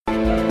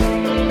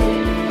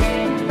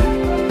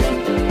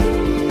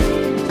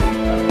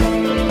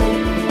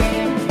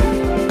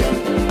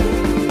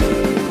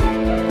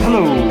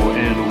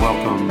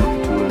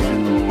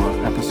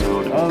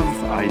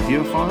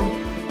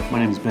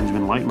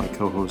Light. My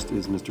co-host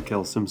is Mr.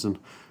 Kel Simpson.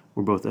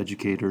 We're both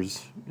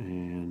educators,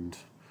 and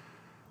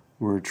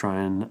we're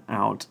trying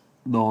out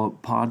the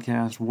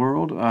podcast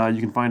world. You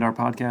can find our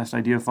podcast,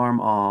 Idea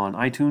Farm, on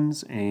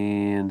iTunes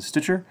and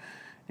Stitcher,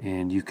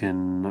 and you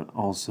can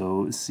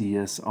also see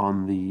us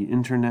on the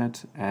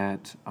internet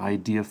at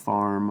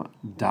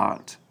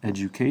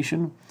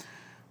ideafarm.education.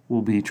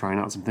 We'll be trying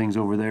out some things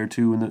over there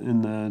too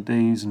in the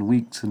days and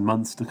weeks and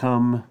months to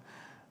come.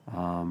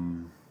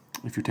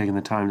 If you're taking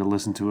the time to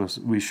listen to us,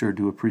 we sure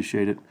do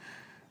appreciate it.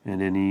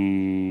 And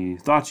any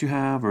thoughts you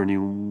have or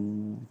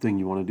anything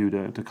you want to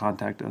do to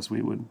contact us,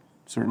 we would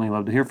certainly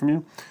love to hear from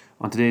you.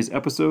 On today's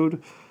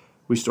episode,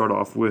 we start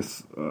off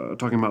with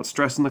talking about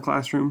stress in the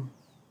classroom,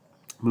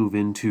 move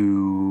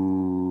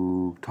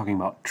into talking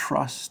about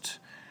trust,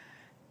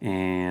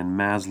 and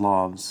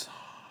Maslow's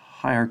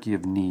hierarchy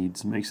of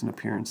needs makes an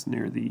appearance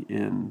near the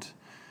end.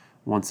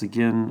 Once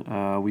again,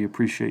 we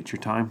appreciate your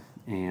time,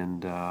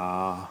 and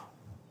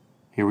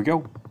here we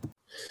go.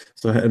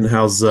 So, and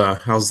how's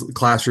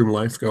classroom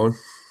life going?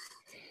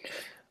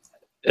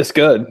 It's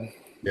good.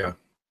 Yeah.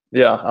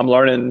 I'm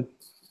learning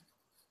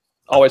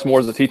always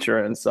more as a teacher,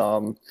 and it's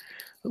a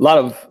lot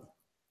of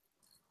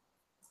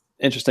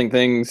interesting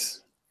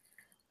things.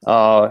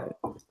 Just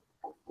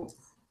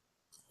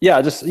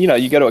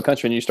you go to a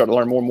country and you start to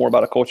learn more and more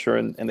about a culture,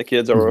 and the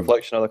kids are a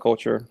reflection of the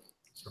culture.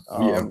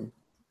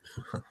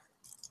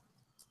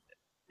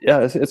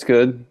 It's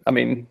good. I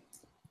mean,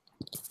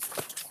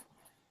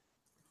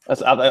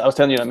 I was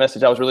telling you in a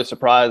message, I was really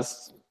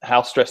surprised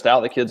how stressed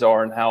out the kids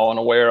are and how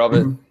unaware of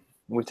it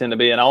we tend to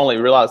be. And I only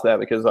realized that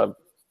because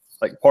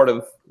part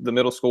of the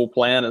middle school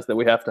plan is that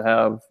we have to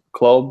have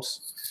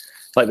clubs.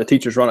 Like the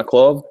teachers run a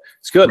club.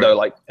 It's good though.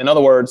 Like, in other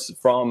words,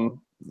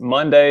 from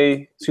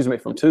Tuesday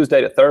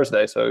to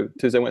Thursday. So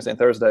Tuesday, Wednesday, and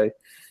Thursday,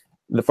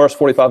 the first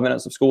 45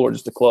 minutes of school are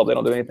just a club. They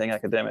don't do anything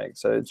academic.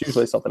 So it's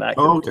usually something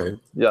active. Oh, okay.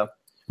 Yeah.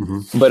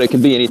 But it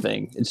can be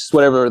anything. It's just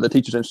whatever the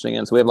teacher's interested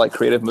in. So we have like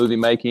creative movie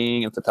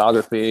making and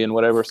photography and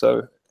whatever.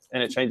 So,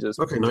 and it changes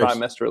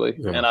trimesterally.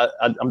 Yeah. And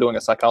I'm doing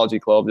a psychology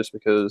club just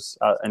because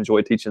I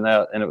enjoy teaching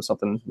that. And it was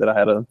something that I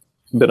had a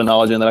bit of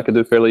knowledge in that I could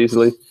do fairly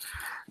easily.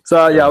 So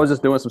I was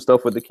just doing some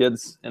stuff with the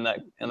kids in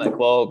that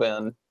club.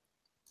 And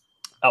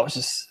I was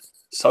just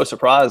so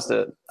surprised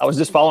that I was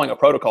just following a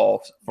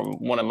protocol from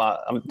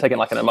I'm taking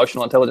like an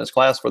emotional intelligence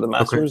class for the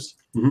masters.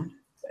 Okay.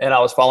 And I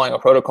was following a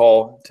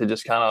protocol to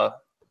just kind of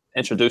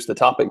introduce the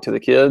topic to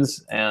the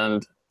kids,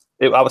 and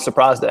I was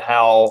surprised at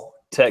how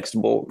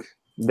textbook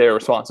their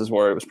responses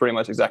were. It was pretty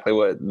much exactly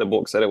what the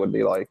book said it would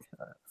be like.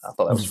 I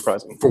thought that was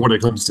surprising. For when it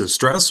comes to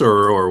stress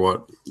or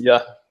what?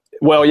 Yeah.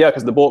 Well, yeah,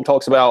 because the book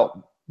talks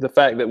about the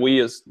fact that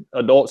we as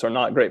adults are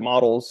not great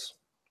models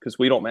because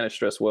we don't manage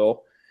stress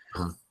well,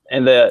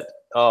 and that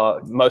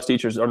most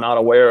teachers are not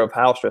aware of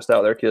how stressed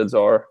out their kids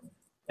are.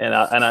 And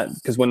I,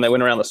 because when they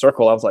went around the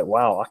circle, I was like,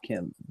 wow, I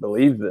can't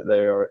believe that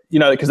they are,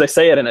 because they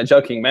say it in a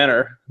joking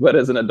manner, but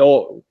as an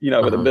adult, with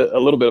a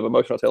little bit of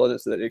emotional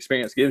intelligence that the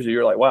experience gives you,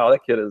 you're like, wow,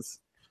 that kid is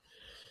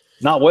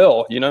not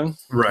well,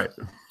 Right.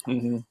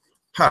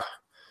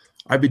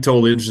 I'd be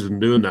totally interested in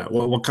doing that.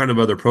 What kind of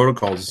other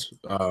protocols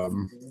are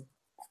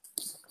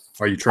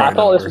you trying? I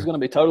thought this was going to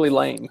be totally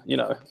lame,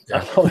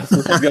 I thought this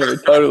was going to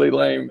be totally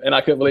lame, and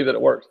I couldn't believe that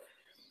it worked.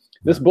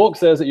 This book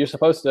says that you're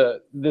supposed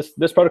to, this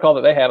protocol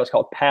that they have is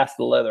called pass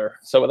the leather.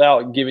 So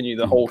without giving you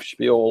the whole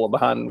spiel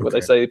behind what they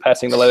say,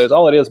 passing the leathers,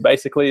 all it is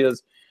basically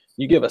is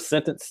you give a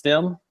sentence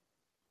stem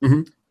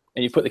and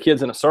you put the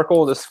kids in a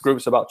circle. This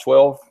group's about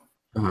 12.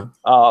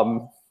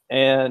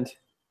 And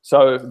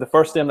so the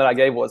first stem that I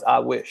gave was I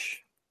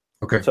wish.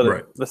 Okay.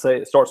 So let's say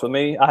it starts with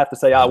me. I have to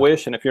say I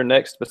wish. And if you're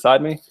next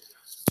beside me,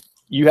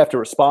 you have to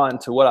respond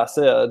to what I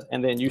said.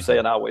 And then you say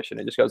an I wish. And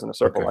it just goes in a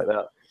circle like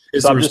that.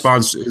 Is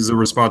the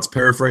response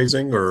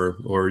paraphrasing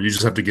or you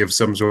just have to give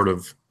some sort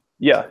of?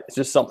 Yeah, it's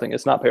just something.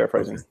 It's not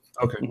paraphrasing.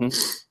 Okay.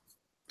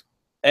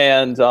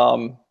 And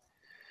man,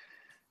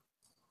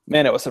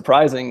 it was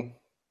surprising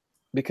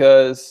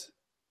because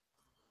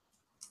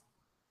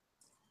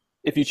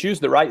if you choose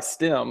the right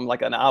stem,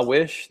 like an I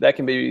wish, that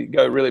can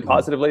go really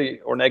positively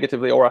or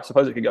negatively, or I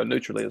suppose it could go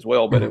neutrally as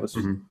well. But it was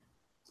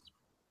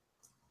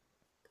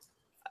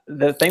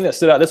the thing that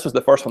stood out. This was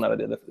the first one that I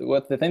did.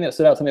 The thing that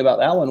stood out to me about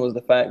that one was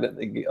the fact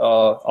that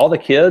all the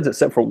kids,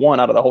 except for one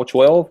out of the whole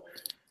 12,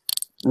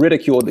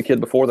 ridiculed the kid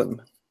before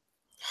them.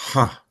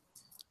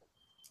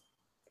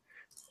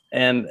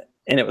 And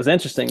it was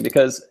interesting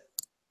because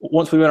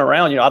once we went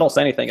around, I don't say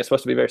anything. It's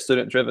supposed to be very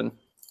student driven.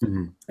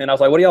 And I was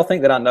like, what do y'all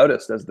think that I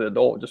noticed as the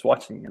adult just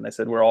watching? And they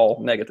said, we're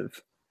all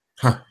negative.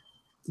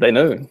 They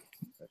knew.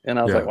 And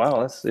I was like,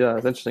 wow, it's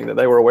interesting that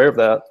they were aware of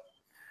that.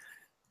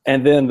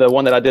 And then the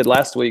one that I did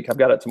last week, I've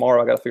got it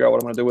tomorrow. I got to figure out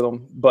what I'm going to do with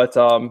them. But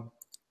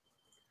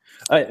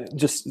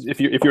if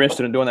you're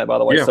interested in doing that, by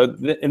the way. Yeah. So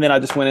and then I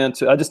just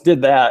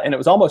did that, and it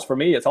was almost, for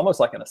me, it's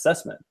almost like an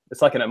assessment.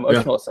 It's like an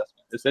emotional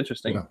assessment. It's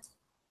interesting. Yeah.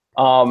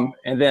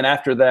 And then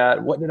after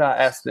that, what did I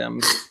ask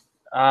them?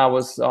 I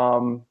was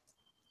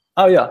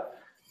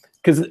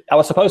because I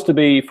was supposed to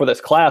be, for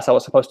this class, I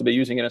was supposed to be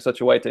using it in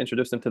such a way to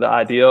introduce them to the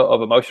idea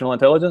of emotional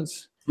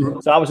intelligence.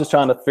 So I was just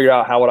trying to figure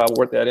out how would I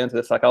work that into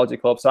the psychology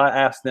club. So I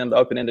asked them the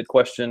open-ended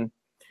question,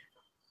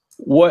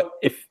 what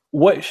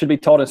should be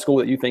taught in school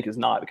that you think is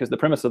not? Because the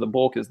premise of the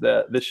book is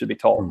that this should be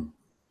taught.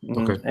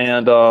 Okay.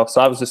 And so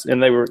I was just,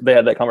 and they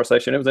had that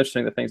conversation. It was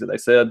interesting, the things that they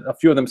said. A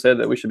few of them said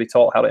that we should be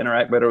taught how to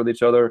interact better with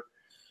each other.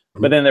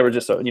 But then there were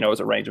just, it was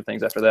a range of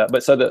things after that.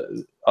 But so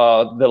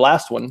the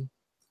last one,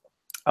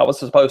 I was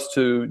supposed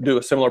to do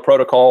a similar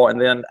protocol and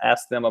then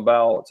ask them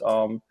about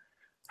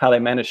how they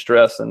manage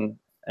stress.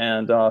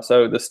 And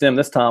so the STEM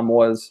this time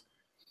was,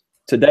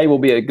 today will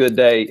be a good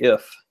day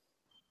if.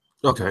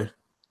 Okay.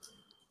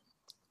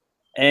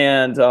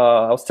 And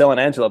I was telling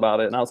Angela about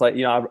it, and I was like,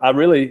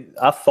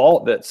 I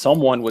thought that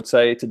someone would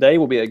say, today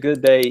will be a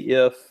good day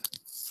if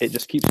it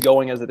just keeps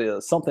going as it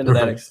is, something to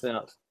that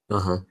extent.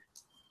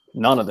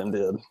 None of them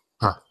did.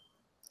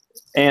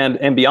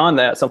 And beyond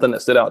that, something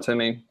that stood out to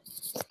me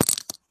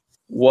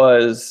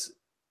was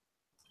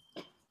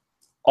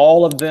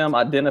all of them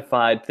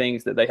identified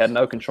things that they had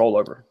no control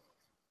over.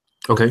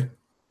 Okay.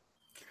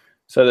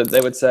 So that they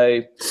would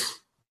say,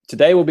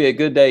 today will be a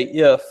good day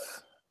if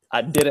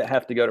I didn't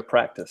have to go to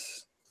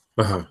practice.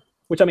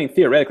 Which, I mean,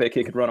 theoretically, a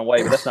kid could run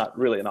away, but that's not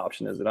really an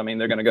option, is it? I mean,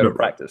 they're going to go to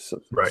practice.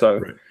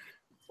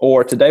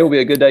 Or today will be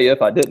a good day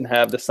if I didn't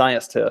have the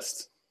science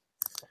test.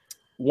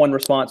 One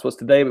response was,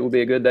 today will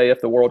be a good day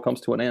if the world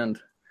comes to an end.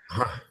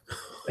 I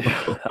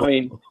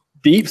mean,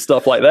 deep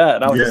stuff like that.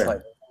 And I was just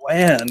like,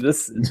 man,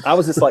 I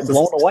was just like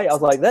blown away. I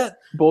was like, that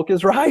book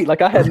is right.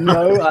 Like, I had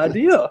no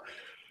idea.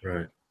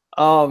 Right.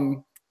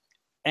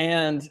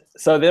 And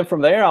so then from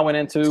there, I went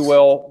into,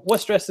 well,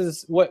 what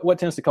stresses, what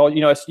tends to cause,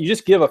 you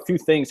just give a few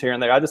things here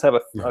and there. I just have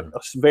a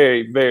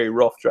very, very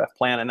rough draft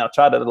plan, and I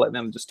try to let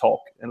them just talk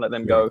and let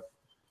them go.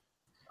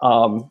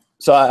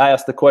 So I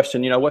asked the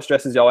question, what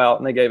stresses y'all out?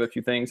 And they gave a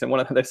few things. And one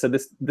of them, they said,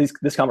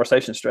 this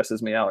conversation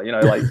stresses me out.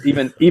 Like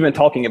even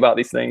talking about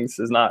these things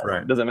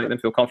doesn't make them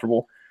feel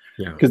comfortable.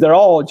 Because they're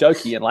all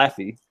jokey and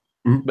laughy.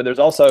 But there's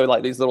also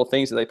like these little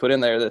things that they put in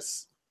there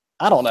that's,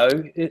 I don't know,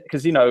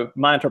 because,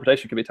 my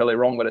interpretation could be totally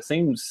wrong, but it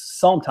seems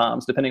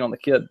sometimes, depending on the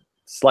kid,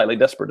 slightly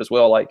desperate as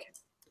well, like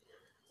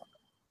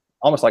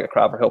almost like a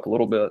cry for help a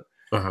little bit.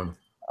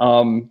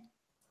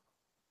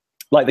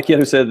 Like the kid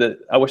who said that,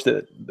 I wish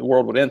that the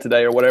world would end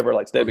today or whatever,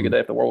 like today would be a good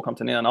day if the world comes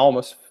to an end.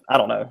 Almost, I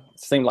don't know, it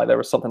seemed like there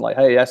was something like,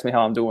 hey, ask me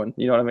how I'm doing.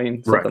 You know what I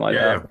mean? Something like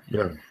that.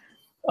 Yeah.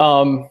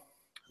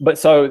 But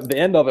so the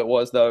end of it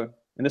was, though,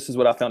 and this is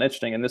what I found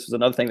interesting, and this was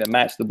another thing that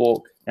matched the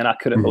book, and I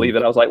couldn't believe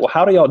it. I was like, well,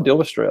 how do y'all deal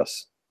with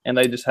stress? And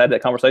they just had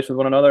that conversation with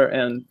one another.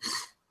 And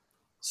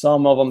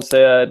some of them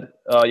said,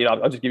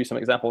 I'll just give you some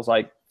examples.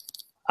 Like,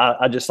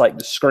 I just like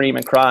to scream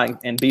and cry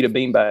and beat a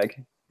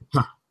beanbag.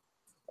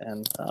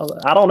 And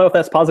I don't know if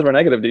that's positive or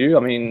negative. Do you?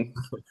 I mean,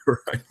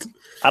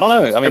 I don't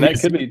know. I mean,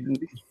 that could be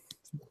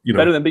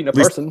better than beating a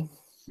person.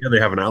 Yeah, they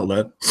have an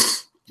outlet.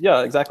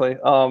 Yeah, exactly.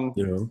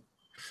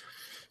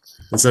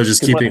 Instead of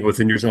just keeping it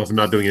within yourself and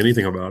not doing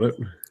anything about it.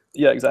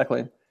 Yeah,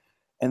 exactly.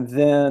 And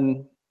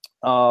then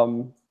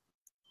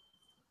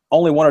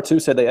only one or two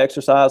said they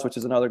exercise, which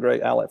is another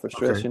great outlet for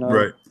stress,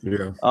 Right.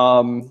 Yeah.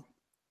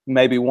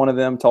 Maybe one of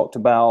them talked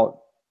about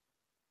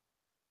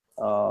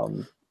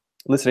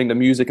listening to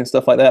music and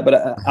stuff like that. But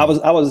I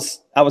was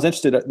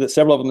interested that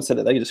several of them said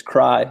that they just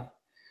cry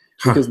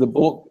because the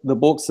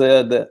book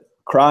said that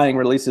crying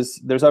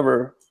releases,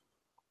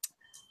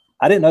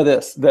 I didn't know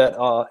this, that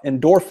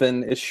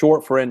endorphin is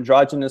short for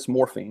endogenous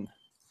morphine.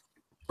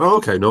 Oh,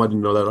 okay. No, I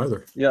didn't know that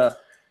either. Yeah.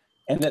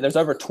 And that there's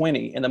over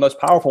 20, and the most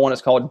powerful one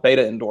is called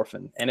beta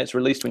endorphin, and it's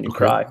released when you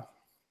cry.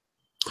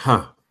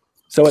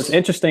 So it's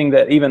interesting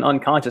that even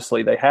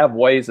unconsciously, they have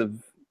ways of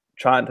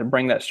trying to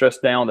bring that stress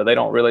down that they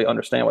don't really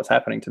understand what's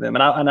happening to them.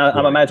 And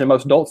I imagine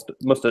most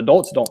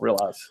adults don't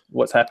realize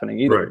what's happening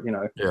either.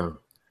 Yeah.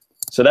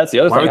 So that's the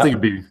other thing. I would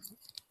think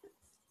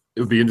it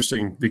would be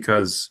interesting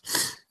because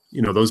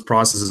those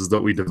processes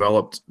that we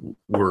developed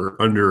were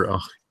under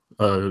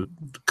a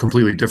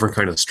completely different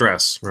kind of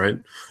stress, right?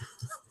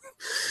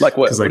 Like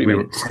what? Like what do you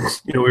mean?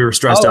 We were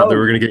stressed out that we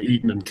were going to get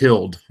eaten and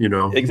killed,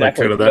 exactly, like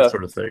kind of that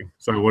sort of thing.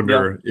 So I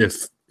wonder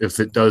if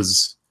it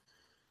does,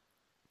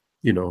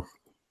 I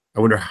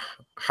wonder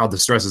how the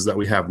stresses that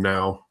we have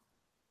now,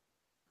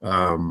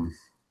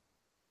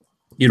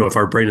 if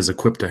our brain is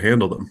equipped to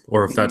handle them,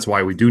 or if that's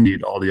why we do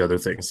need all the other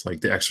things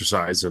like the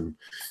exercise and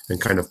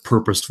kind of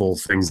purposeful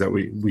things that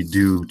we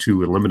do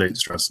to eliminate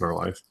stress in our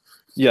life.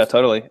 Yeah,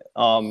 totally.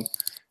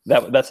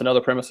 That's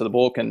another premise of the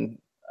book. And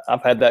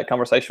I've had that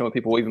conversation with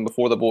people even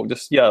before the book.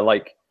 Just,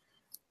 like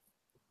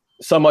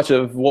so much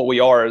of what we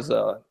are is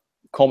a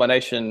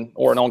culmination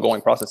or an ongoing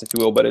process, if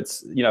you will. But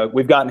it's,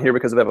 we've gotten here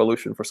because of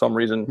evolution for some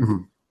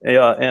reason.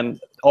 Yeah, and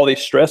all these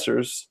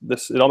stressors,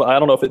 I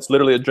don't know if it's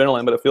literally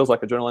adrenaline, but it feels like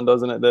adrenaline,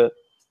 doesn't it? That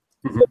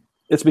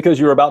it's because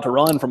you're about to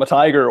run from a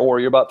tiger or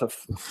you're about to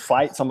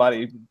fight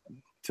somebody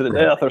to the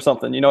death or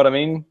something. You know what I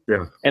mean?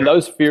 Yeah. And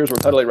those fears were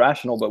totally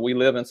rational, but we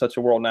live in such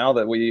a world now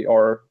that we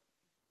are,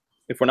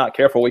 if we're not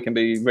careful, we can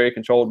be very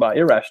controlled by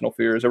irrational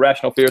fears.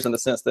 Irrational fears in the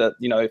sense that,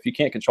 if you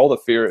can't control the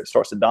fear, it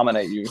starts to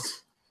dominate you.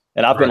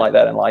 And I've been like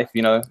that in life,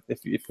 you know,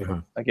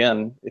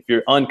 again, if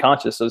you're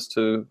unconscious as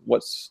to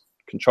what's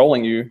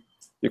controlling you,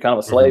 you're kind of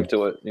a slave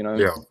to it, you know?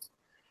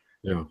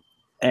 Yeah.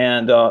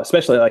 And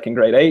especially like in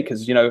grade 8,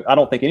 because, you know, I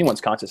don't think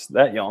anyone's conscious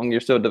that young.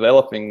 You're still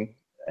developing,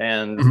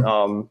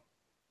 and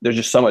there's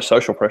just so much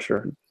social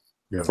pressure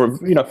for,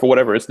 you know, for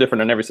whatever. It's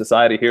different in every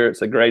society. Here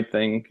it's a grade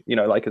thing, you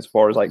know, like as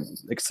far as like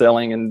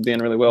excelling and being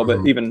really well,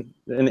 but even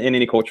in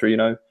any culture, you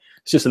know,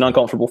 it's just an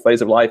uncomfortable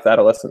phase of life,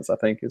 adolescence. I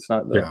think it's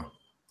not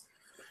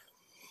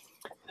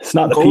it's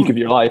not the peak of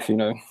your life, you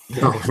know.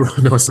 No,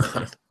 it's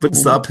not. But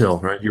it's the uphill,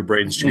 right? Your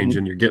brain's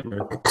changing. You're getting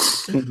there.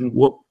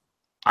 Well,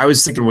 I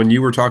was thinking when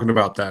you were talking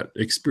about that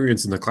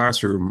experience in the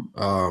classroom,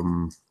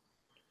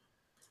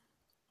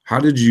 how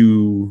did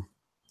you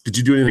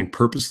do anything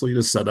purposely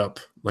to set up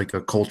like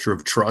a culture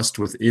of trust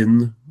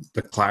within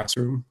the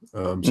classroom,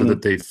 so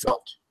that they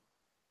felt,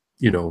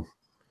 you know,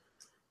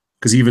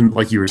 because even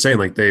like you were saying,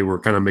 like they were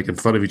kind of making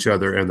fun of each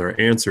other and their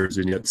answers,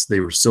 and yet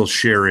they were still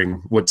sharing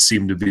what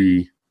seemed to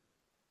be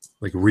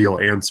like real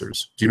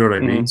answers. Do you know what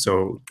I mean?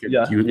 So do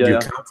you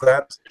count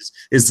that?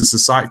 Is the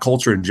society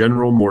culture in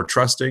general more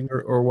trusting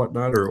or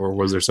whatnot, or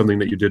was there something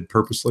that you did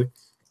purposely?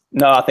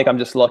 No, I think I'm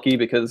just lucky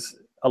because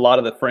a lot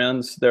of the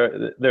friends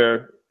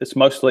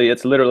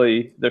it's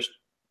literally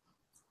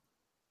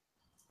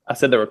I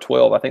said there were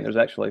 12. I think there's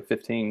actually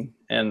 15,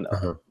 and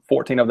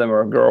 14 of them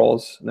are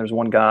girls. And there's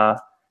one guy,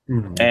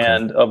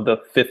 and of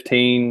the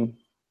 15,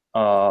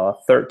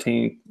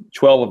 13,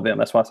 12 of them,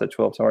 that's why I said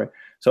 12, sorry.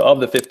 So of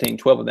the 15,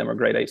 12 of them are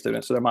grade 8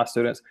 students. So they're my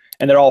students,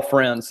 and they're all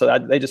friends. So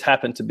they just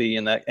happen to be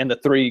in that. And the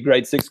 3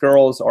 grade 6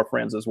 girls are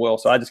friends as well.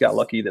 So I just got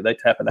lucky that they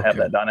happen to have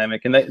that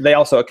dynamic. And they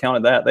also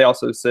accounted that. They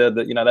also said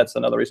that, you know, that's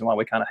another reason why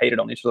we kind of hated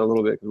on each other a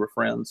little bit, because we're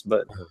friends.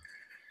 But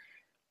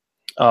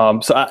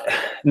so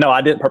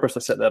I didn't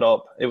purposely set that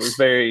up. It was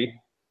very,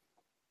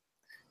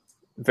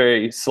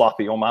 very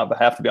sloppy on my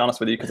behalf, to be honest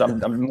with you, because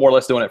I'm more or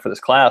less doing it for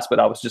this class. But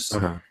I was just,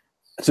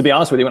 to be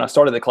honest with you, when I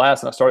started the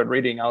class and I started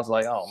reading, I was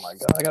like, oh my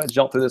God, I got to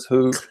jump through this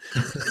hoop.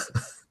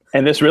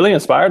 And this really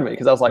inspired me,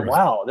 because I was like,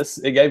 wow,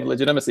 it gave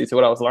legitimacy to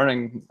what I was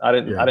learning. I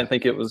didn't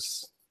think it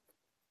was,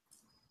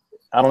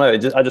 I don't know.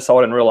 I just saw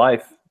it in real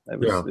life. It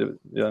was,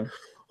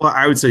 Well,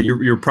 I would say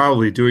you're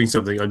probably doing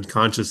something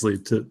unconsciously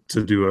to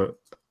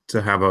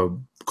have a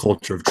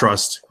culture of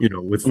trust, you know,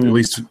 with at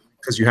least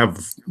because you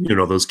have, you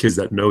know, those kids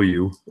that know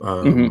you.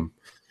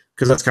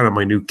 Because that's kind of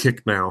my new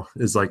kick now,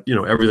 is like, you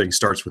know, everything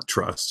starts with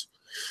trust.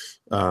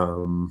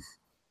 In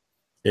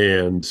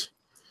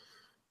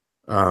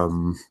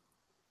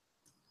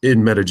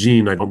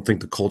Medellin, I don't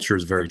think the culture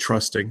is very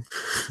trusting.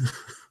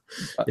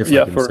 If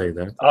I can say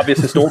that, obvious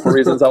historical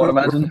reasons, I would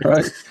imagine,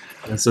 right?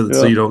 And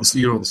so you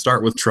don't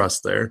start with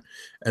trust there.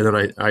 And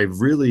then I've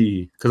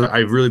really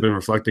been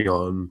reflecting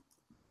on,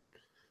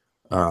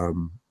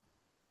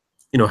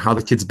 you know, how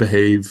the kids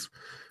behave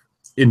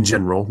in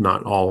general,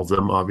 not all of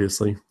them,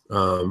 obviously,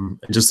 and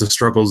just the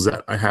struggles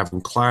that I have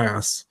in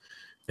class.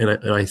 And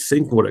I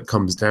think what it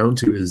comes down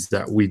to is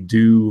that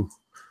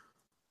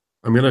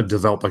I'm going to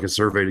develop like a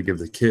survey to give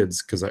the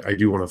kids, because I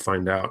do want to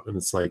find out. And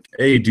it's like,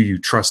 A, do you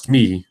trust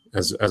me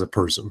as a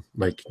person?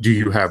 Like, do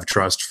you have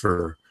trust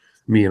for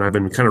me? And I've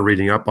been kind of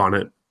reading up on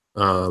it.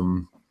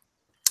 And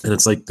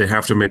it's like, they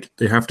have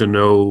to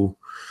know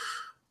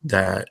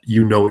that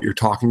you know what you're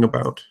talking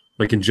about.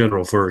 Like in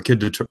general, for a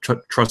kid to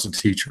trust a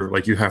teacher,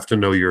 like you have to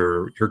know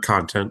your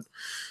content.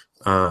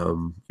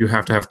 You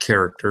have to have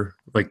character.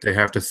 Like they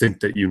have to think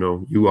that, you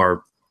know, you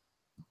are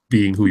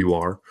being who you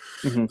are.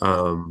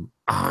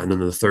 And then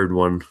the third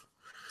one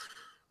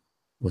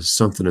was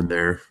something in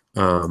there.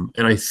 And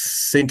I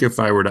think if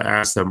I were to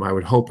ask them, I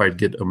would hope I'd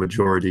get a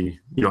majority.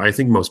 You know, I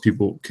think most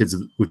kids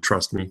would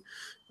trust me.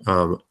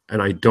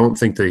 And I don't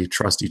think they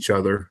trust each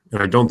other.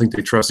 And I don't think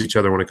they trust each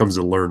other when it comes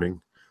to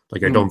learning.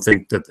 Like, I don't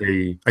think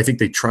I think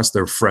they trust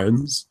their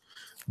friends,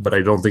 but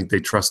I don't think they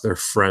trust their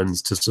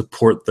friends to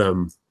support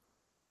them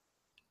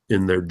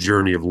in their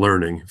journey of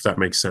learning, if that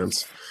makes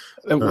sense.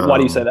 And why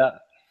do you say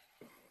that?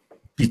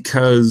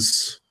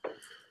 Because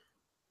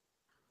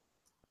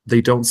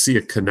they don't see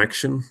a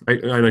connection.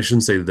 And I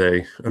shouldn't say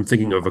they. I'm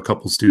thinking of a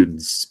couple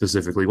students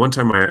specifically. One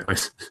time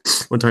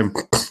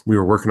we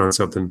were working on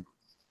something,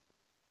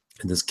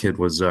 and this kid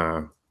was they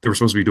were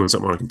supposed to be doing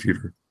something on a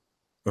computer,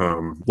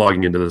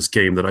 logging into this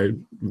game that I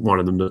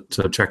wanted them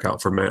to check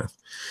out for math.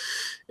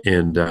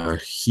 And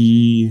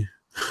he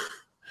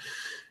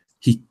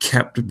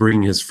kept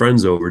bringing his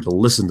friends over to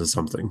listen to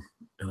something.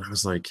 And I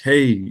was like,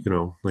 hey, you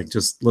know, like,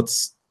 just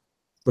let's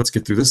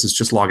get through this. It's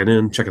just logging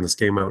in, checking this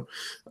game out.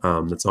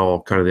 That's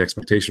all kind of the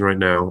expectation right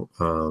now.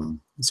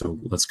 So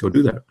let's go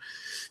do that.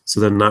 So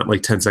then not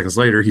like 10 seconds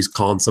later, he's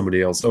calling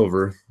somebody else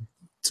over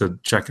to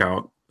check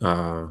out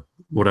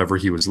whatever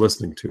he was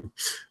listening to.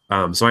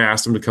 So I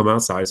asked him to come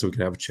outside so we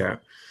could have a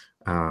chat.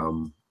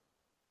 And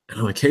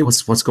I'm like, hey,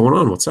 what's going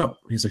on? What's up?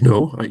 He's like,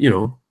 no,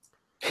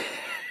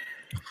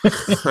 the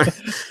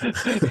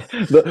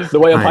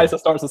way a Paisa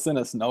starts a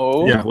sentence,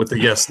 no. Yeah, with the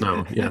yes,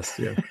 no, yes,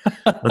 yeah.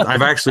 I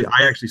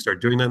actually start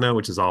doing that now,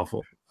 which is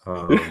awful.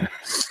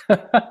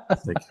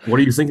 Like, what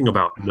are you thinking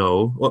about?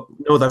 No. Well,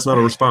 no, that's not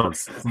a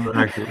response. It's not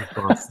an accurate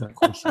response to that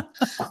question.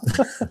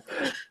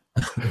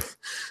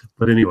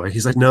 But anyway,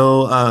 he's like,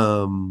 no,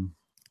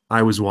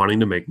 I was wanting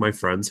to make my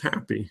friends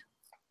happy.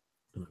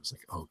 And I was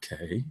like,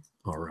 okay,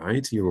 all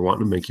right. You were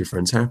wanting to make your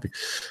friends happy.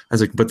 I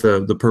was like, but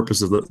the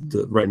purpose of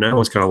the right now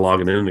is kind of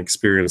logging in and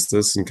experience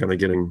this and kind of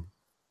getting,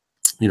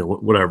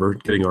 whatever,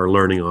 getting our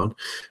learning on.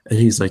 And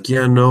he's like,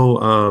 yeah, no,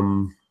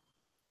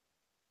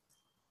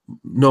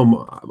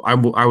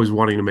 I was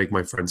wanting to make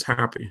my friends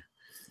happy.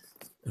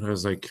 And I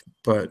was like,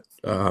 but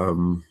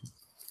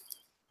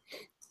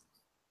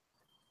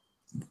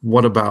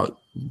what about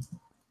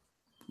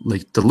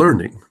like the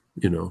learning,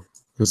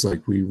 because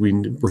like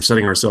we're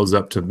setting ourselves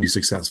up to be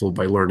successful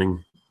by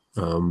learning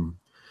the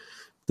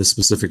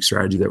specific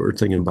strategy that we're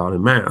thinking about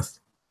in math.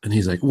 And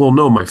he's like, well,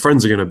 no, my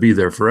friends are going to be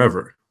there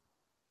forever.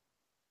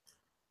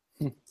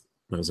 And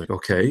I was like,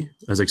 okay.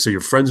 I was like, so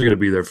your friends are going to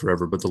be there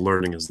forever, but the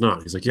learning is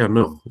not. He's like, yeah,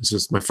 no, it's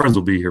just my friends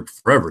will be here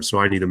forever. So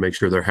I need to make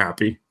sure they're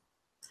happy.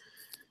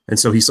 And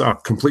so he saw a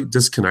complete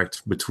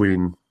disconnect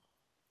between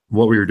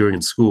what we were doing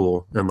in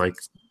school and like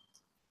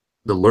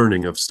the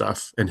learning of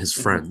stuff and his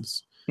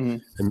friends. Mm-hmm.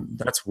 And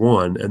that's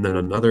one. And then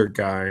another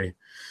guy,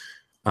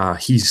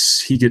 he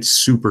gets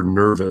super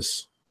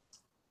nervous.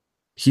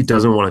 He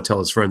doesn't want to tell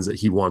his friends that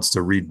he wants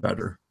to read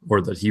better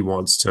or that he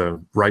wants to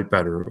write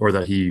better or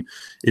that he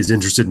is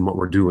interested in what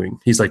we're doing.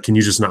 He's like, can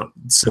you just not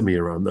send me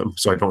around them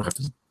so I don't have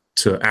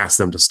to ask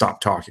them to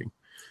stop talking?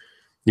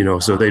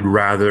 So they'd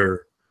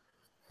rather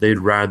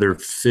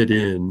fit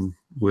in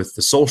with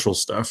the social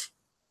stuff.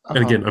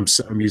 And again,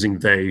 I'm using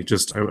they,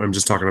 I'm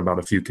just talking about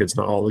a few kids,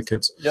 not all the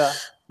kids. Yeah.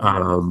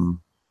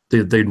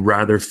 They'd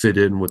rather fit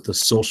in with the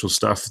social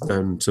stuff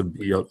than to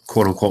be a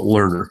quote unquote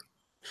learner.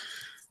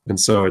 And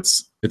so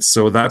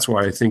so that's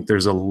why I think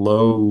there's a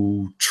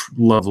low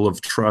level of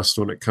trust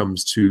when it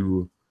comes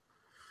to,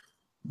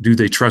 do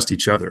they trust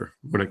each other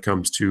when it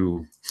comes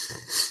to,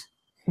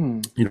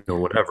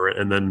 whatever.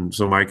 And then,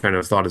 so my kind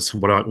of thought is,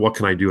 what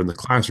can I do in the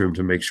classroom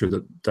to make sure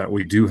that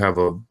we do have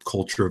a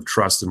culture of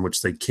trust in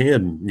which they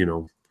can,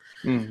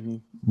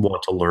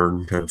 want to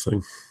learn, kind of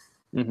thing.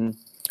 Mm-hmm.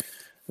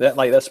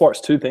 That sparks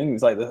two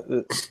things. Like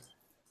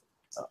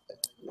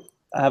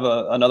I have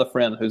another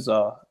friend who's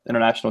an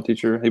international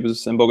teacher. He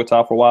was in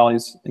Bogota for a while.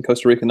 He's in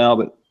Costa Rica now,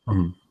 but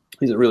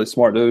he's a really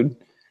smart dude.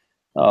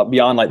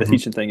 Beyond like the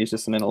teaching thing, he's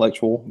just an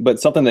intellectual.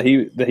 But something that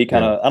he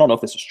kind of, I don't know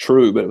if this is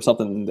true, but it was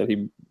something that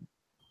he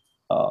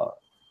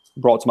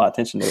brought to my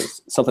attention that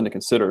was something to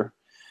consider.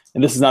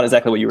 And this is not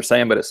exactly what you were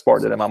saying, but it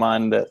sparked it in my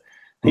mind that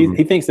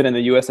he thinks that in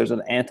the U.S. there's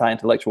an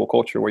anti-intellectual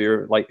culture where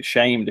you're like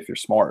shamed if you're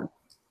smart.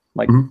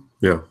 Like,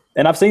 yeah.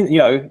 And I've seen,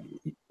 you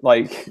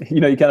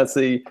kind of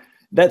see,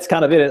 that's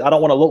kind of it. I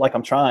don't want to look like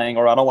I'm trying,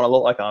 or I don't want to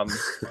look like I'm.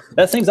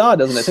 That seems odd,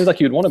 doesn't it? It seems like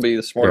you'd want to be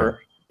the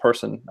smarter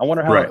person. I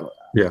wonder how. Right.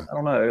 Yeah. I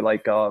don't know.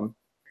 Like,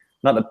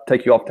 not to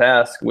take you off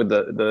task with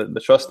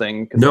the trust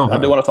thing, because I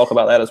do want to talk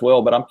about that as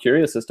well. But I'm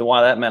curious as to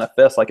why that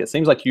manifests. Like, it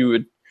seems like you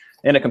would,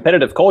 in a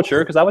competitive culture,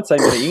 because I would say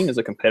Medellin is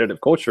a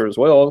competitive culture as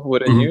well,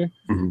 wouldn't you?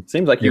 Mm-hmm.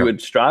 Seems like you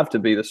would strive to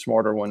be the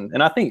smarter one.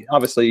 And I think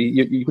obviously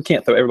you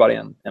can't throw everybody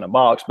in a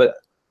box, but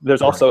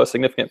there's also a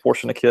significant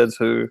portion of kids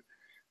who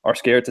are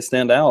scared to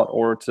stand out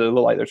or to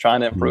look like they're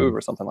trying to improve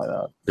or something like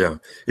that. Yeah,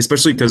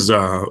 especially because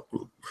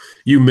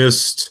you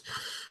missed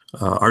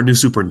our new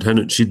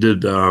superintendent. She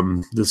did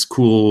this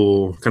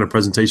cool kind of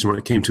presentation when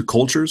it came to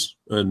cultures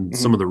and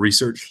some of the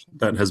research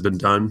that has been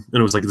done. And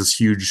it was like this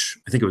huge,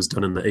 I think it was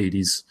done in the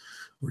 80s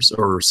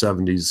or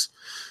 70s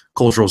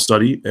cultural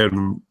study.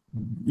 And,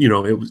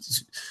 it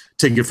was,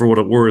 take it for what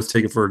it's worth,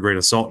 take it for a grain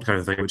of salt kind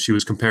of thing. But she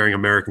was comparing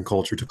American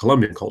culture to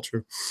Colombian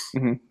culture.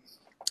 Mm-hmm.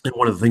 And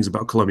one of the things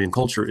about Colombian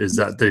culture is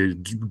that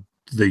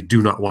they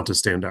do not want to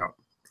stand out.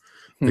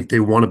 Like, they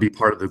want to be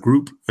part of the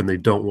group, and they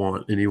don't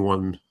want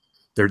anyone.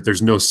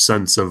 There's no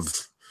sense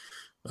of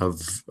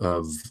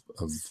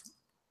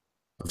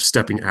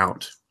stepping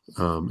out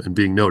and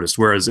being noticed.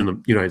 Whereas in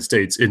the United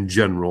States, in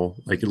general,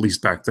 like at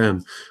least back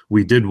then,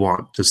 we did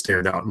want to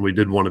stand out, and we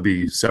did want to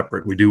be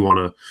separate. We do want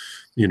to,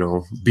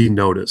 be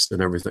noticed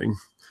and everything.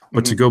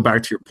 But to go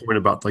back to your point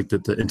about like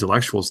the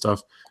intellectual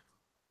stuff.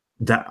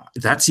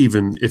 That's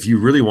even if you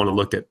really want to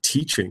look at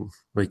teaching,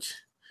 like,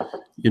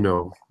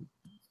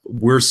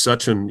 we're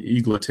such an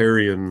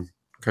egalitarian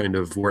kind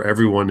of where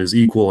everyone is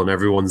equal and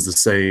everyone's the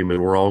same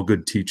and we're all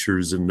good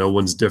teachers and no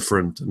one's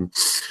different. And,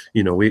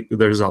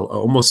 there's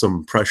almost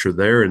some pressure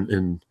there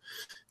in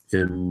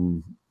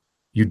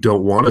you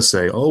don't want to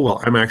say, oh,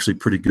 well, I'm actually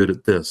pretty good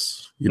at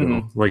this,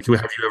 like,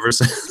 have you ever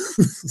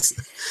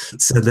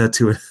said that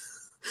to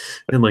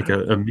in like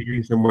a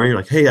meeting somewhere? You're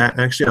like, hey,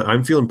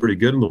 I'm feeling pretty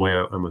good in the way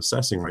I'm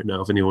assessing right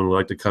now. If anyone would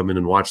like to come in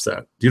and watch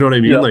that. Do you know what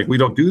I mean? Yeah. Like, we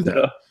don't do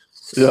that.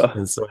 Yeah.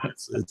 And so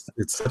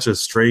it's such a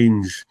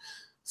strange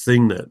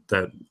thing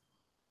that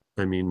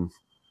I mean,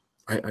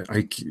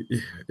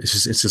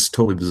 it's just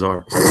totally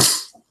bizarre.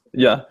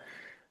 Yeah.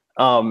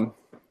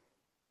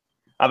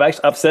 I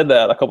I've said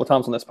that a couple of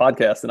times on this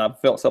podcast, and I've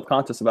felt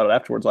self-conscious about it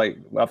afterwards. Like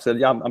I've said,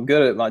 yeah, I'm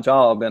good at my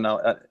job, and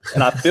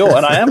I feel,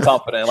 and I am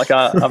confident. Like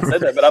I've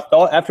said that, but I've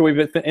thought after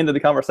we've ended the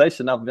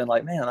conversation, I've been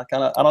like, man, I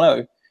don't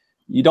know.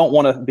 You don't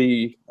want to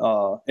be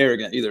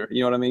arrogant either.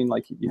 You know what I mean?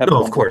 Like you have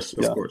no, of course.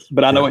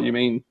 But I know what you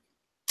mean.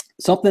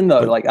 Something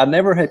though, like I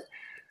never had.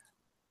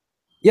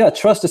 Yeah,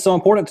 trust is so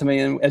important to me.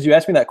 And as you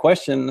asked me that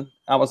question,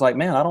 I was like,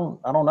 man, I don't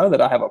know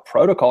that I have a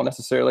protocol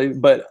necessarily,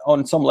 but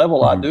on some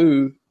level I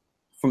do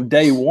from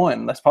day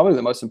one. That's probably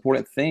the most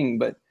important thing.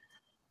 But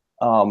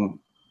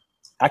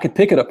I could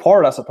pick it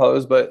apart, I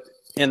suppose, but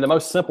in the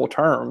most simple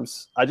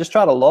terms, I just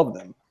try to love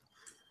them.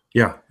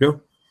 Yeah. Yeah.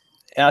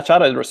 And I try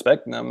to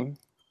respect them.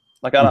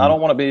 Like I don't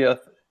want to be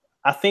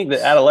I think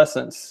that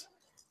adolescents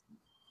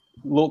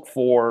look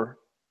for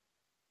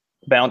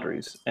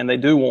boundaries, and they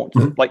do want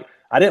to, like,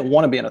 I didn't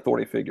want to be an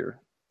authority figure,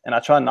 and I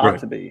try not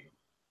to be.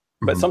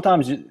 But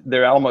sometimes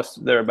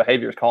their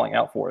behavior is calling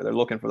out for it. They're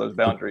looking for those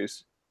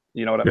boundaries.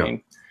 You know what I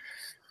mean?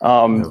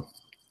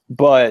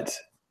 But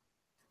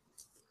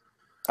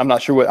I'm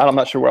not sure where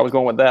I was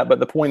going with that. But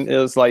the point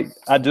is, like,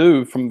 I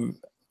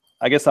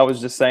guess I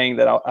was just saying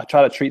that I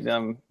try to treat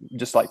them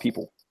just like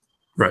people.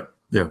 Right.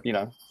 Yeah. You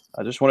know,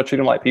 I just want to treat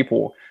them like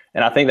people.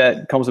 And I think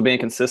that comes with being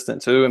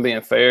consistent too, and being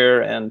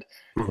fair, and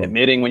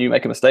admitting when you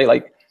make a mistake.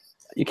 Like,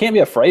 you can't be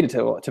afraid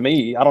to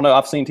me. I don't know.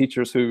 I've seen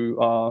teachers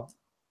who,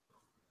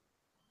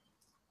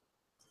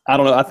 I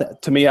don't know.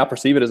 To me, I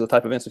perceive it as a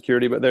type of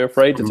insecurity, but they're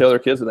afraid to tell their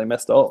kids that they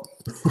messed up.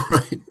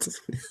 Right.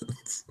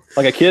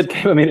 Like a kid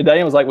came to me today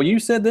and was like, well, you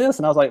said this.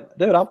 And I was like,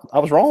 dude, I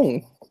was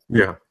wrong.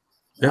 Yeah.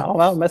 I don't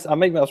know. I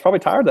was probably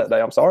tired that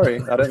day. I'm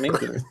sorry. I didn't mean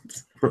to.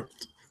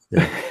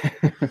 Yeah.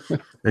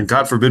 And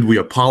God forbid we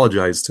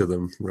apologize to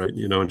them, right?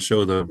 You know, and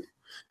show them,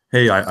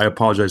 hey, I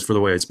apologize for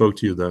the way I spoke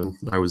to you then.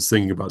 I was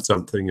thinking about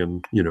something,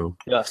 and, you know.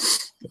 Yeah.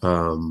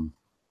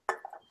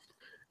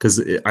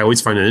 Because I always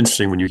find it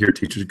interesting when you hear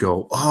teachers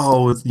go,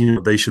 oh, you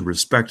know, they should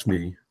respect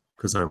me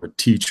because I'm a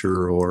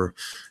teacher, or,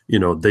 you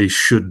know, they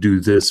should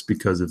do this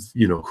because of,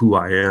 you know, who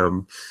I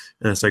am.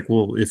 And it's like,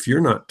 well, if you're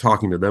not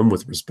talking to them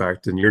with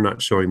respect and you're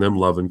not showing them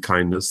love and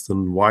kindness,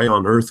 then why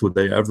on earth would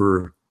they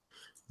ever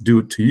do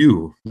it to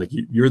you? Like,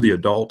 you're the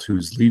adult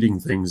who's leading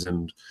things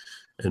and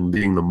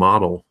being the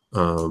model.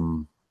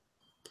 And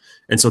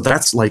so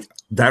that's like,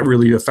 that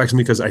really affects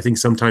me, because I think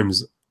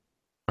sometimes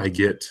I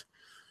get,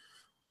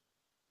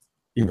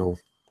 you know,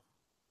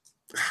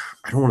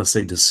 I don't want to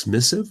say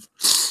dismissive,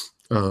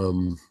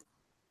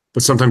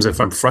 but sometimes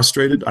if I'm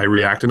frustrated, I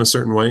react in a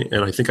certain way.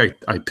 And I think I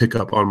pick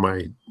up on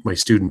my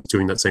students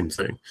doing that same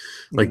thing,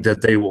 like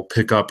that they will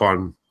pick up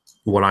on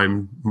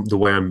the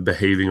way I'm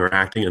behaving or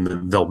acting, and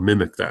then they'll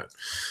mimic that.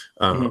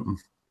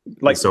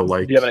 Like, so,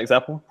 like, do you have an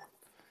example?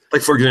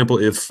 Like, for example,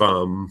 if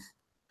a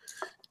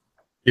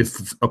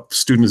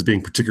student is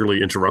being particularly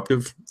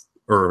interruptive,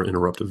 I don't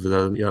even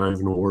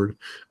know a word,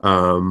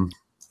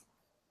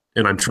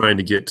 and I'm trying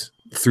to get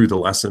through the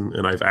lesson,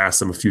 and I've asked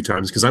them a few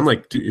times, because I'm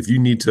like, if you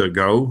need to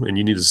go and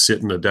you need to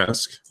sit in a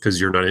desk because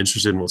you're not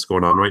interested in what's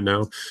going on right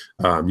now,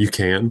 you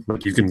can.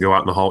 Like, you can go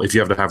out in the hall. If you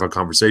have to have a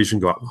conversation,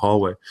 go out in the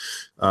hallway.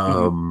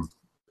 And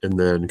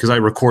then, because I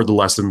record the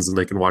lessons and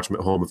they can watch them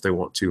at home if they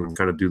want to, and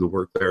kind of do the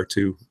work there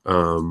too.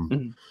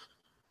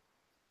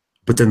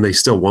 But then they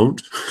still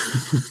won't.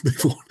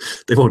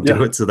 they won't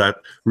do it. So that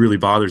really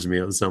bothers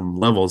me on some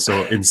level.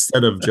 So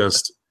instead of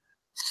just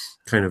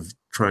kind of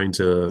trying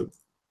to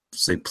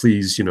say,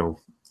 please, you know,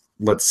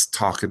 let's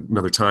talk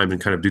another time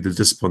and kind of do the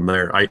discipline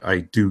there,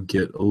 I do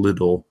get a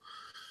little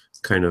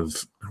kind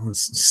of, I don't know,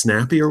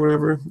 snappy or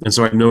whatever. And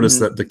so I noticed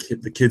that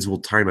the kids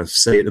will kind of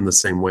say it in the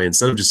same way.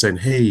 Instead of just saying,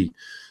 hey,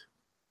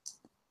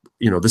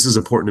 you know, this is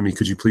important to me,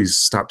 could you please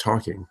stop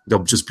talking?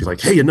 They'll just be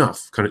like, hey,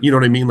 enough, kind of, you know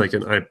what I mean? Like,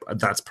 and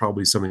that's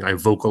probably something I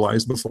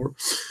vocalized before.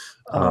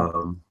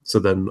 So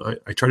then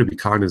I try to be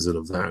cognizant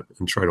of that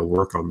and try to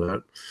work on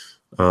that,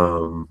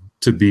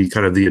 to be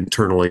kind of the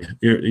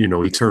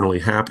eternally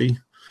happy,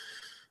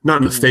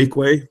 not in a fake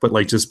way, but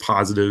like just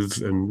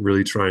positive, and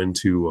really trying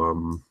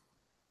to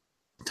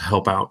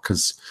help out.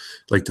 Cause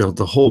like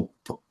the whole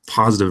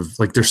positive,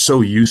 like, they're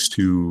so used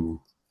to,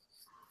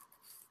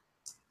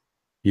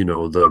 you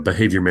know, the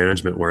behavior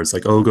management where it's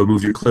like, oh, go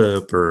move your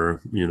clip, or,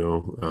 you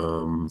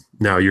know,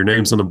 now your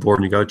name's on the board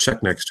and you got a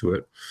check next to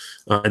it.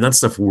 And that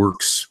stuff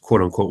works,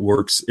 quote unquote,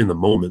 works in the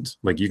moment.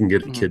 Like, you can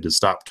get a kid to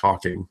stop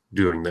talking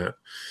doing that.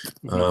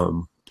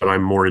 But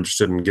I'm more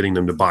interested in getting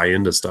them to buy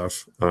into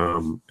stuff.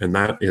 And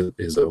that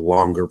is a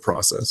longer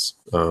process,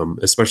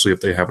 especially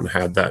if they haven't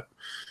had that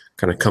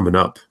kind of coming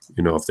up,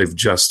 you know, if they've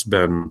just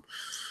been,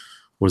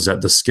 was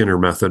that the Skinner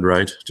method,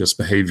 right? Just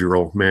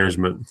behavioral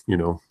management. You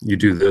know, you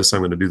do this,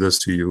 I'm going to do this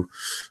to you.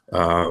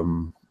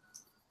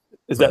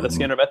 Is that the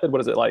Skinner method?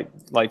 What is it like?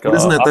 Isn't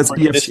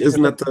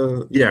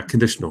that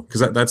conditional?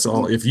 Because that's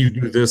all. If you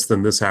do this,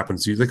 then this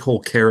happens to you. The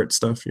whole carrot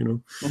stuff, you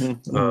know,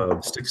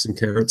 sticks and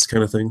carrots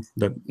kind of thing.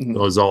 That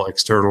is all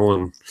external,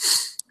 and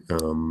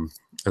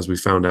as we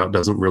found out,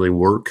 doesn't really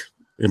work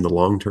in the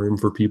long term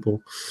for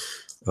people.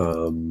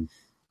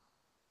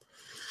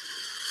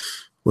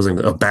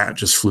 wasn't a bat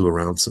just flew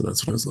around, so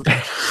that's what I was looking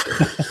at.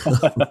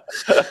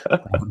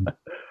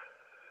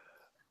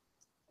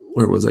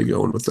 Where was I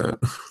going with that?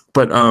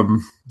 But I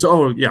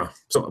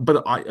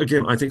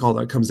think all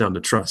that comes down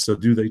to trust. So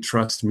do they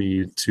trust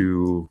me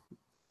to,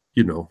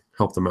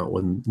 help them out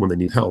when they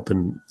need help?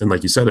 And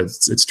like you said,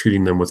 it's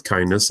treating them with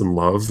kindness and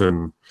love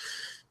and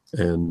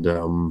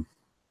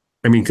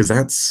I mean, because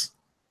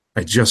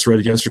I just read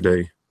it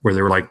yesterday where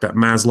they were like that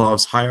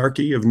Maslow's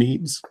hierarchy of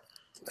needs.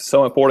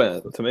 So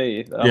important to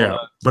me.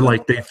 But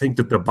like they think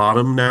that the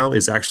bottom now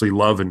is actually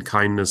love and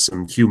kindness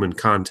and human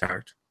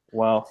contact.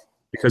 Wow.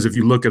 Because if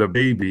you look at a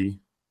baby,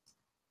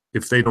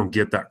 if they don't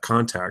get that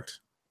contact,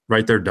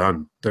 right, they're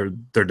done. They're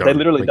done. They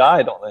literally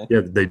die, don't they?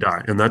 Yeah, they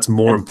die. And that's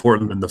more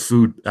important than the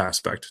food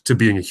aspect to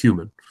being a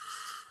human.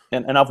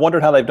 And I've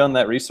wondered how they've done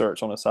that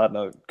research on a side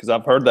note, because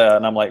I've heard that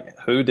and I'm like,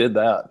 who did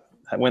that?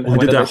 When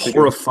did that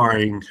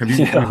horrifying? Have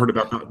you heard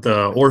about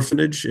the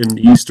orphanage in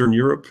Eastern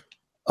Europe?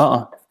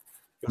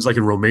 It was like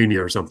in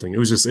Romania or something. It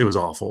was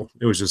awful.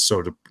 It was just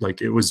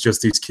it was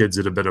just these kids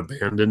that had been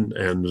abandoned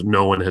and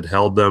no one had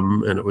held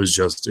them. And it was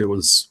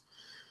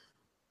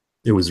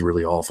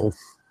really awful.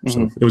 Mm-hmm.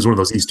 So it was one of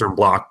those Eastern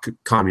Bloc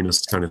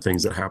communist kind of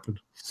things that happened.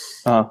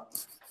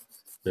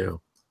 Yeah.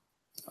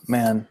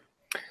 Man,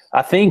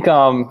 I think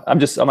I'm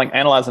like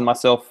analyzing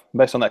myself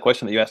based on that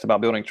question that you asked about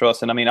building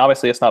trust. And I mean,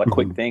 obviously it's not a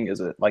quick thing, is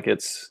it? Like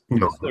it's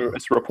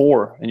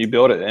rapport, and you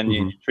build it and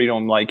you treat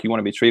them like you want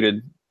to be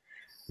treated.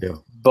 Yeah.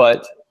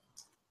 But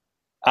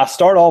I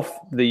start off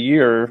the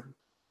year,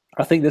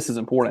 I think this is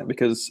important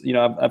because,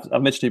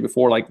 I've mentioned to you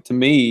before, like to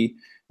me,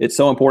 it's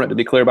so important to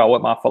be clear about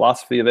what my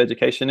philosophy of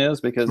education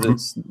is, because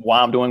it's why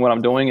I'm doing what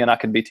I'm doing. And I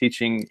could be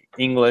teaching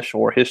English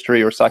or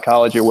history or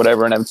psychology or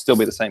whatever, and it would still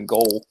be the same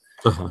goal.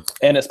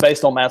 And it's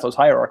based on Maslow's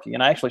hierarchy.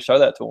 And I actually show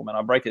that to them and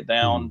I break it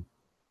down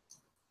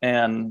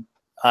and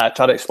I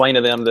try to explain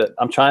to them that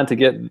I'm trying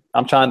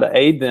to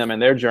aid them in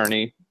their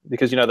journey,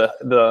 because,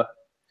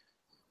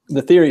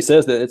 the theory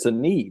says that it's a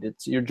need.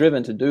 You're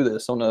driven to do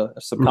this on a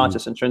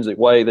subconscious, intrinsic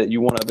way, that you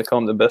want to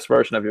become the best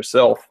version of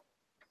yourself.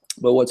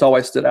 But what's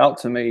always stood out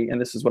to me, and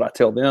this is what I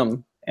tell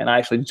them, and I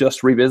actually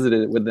just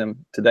revisited it with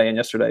them today and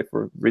yesterday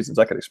for reasons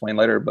I could explain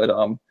later. But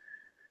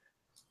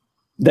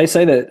they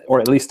say that, or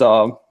at least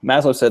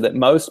Maslow said that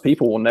most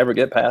people will never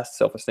get past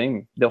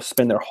self-esteem. They'll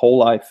spend their whole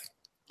life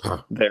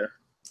there.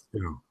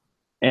 Yeah.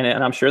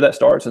 And I'm sure that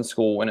starts in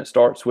school, and it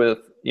starts with,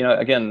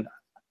 again,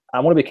 I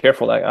want to be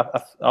careful. Like I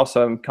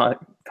also am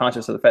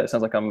conscious of the fact it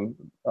sounds like I'm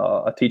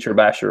a teacher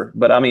basher,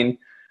 but I mean,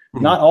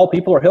 not all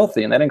people are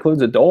healthy, and that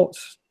includes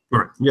adults.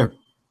 Right. Yeah.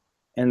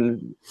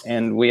 And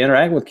we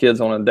interact with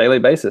kids on a daily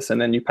basis, and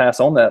then you pass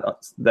on that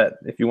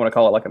if you want to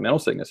call it like a mental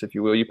sickness, if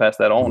you will, you pass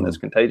that on. It's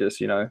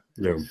contagious, Yeah.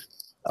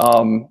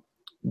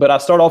 But I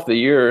start off the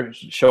year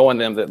showing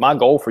them that my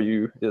goal for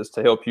you is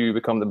to help you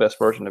become the best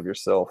version of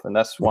yourself, and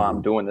that's why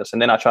I'm doing this.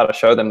 And then I try to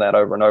show them that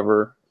over and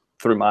over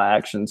through my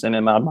actions, and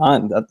in my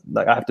mind,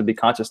 that I have to be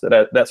conscious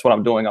that that's what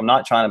I'm doing. I'm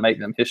not trying to make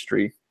them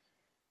history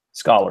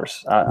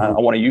scholars. I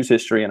want to use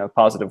history in a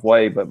positive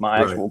way, but my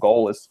actual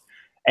goal is,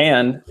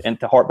 and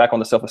to harp back on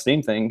the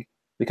self-esteem thing,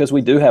 because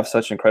we do have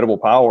such incredible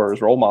power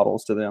as role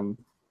models to them.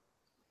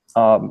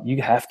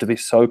 You have to be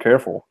so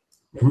careful.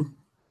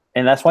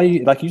 And that's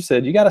why, like you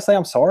said, you got to say,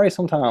 I'm sorry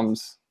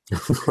sometimes.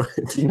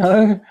 Right.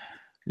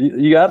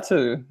 You got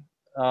to.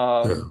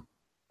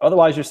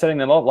 Otherwise, you're setting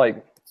them up.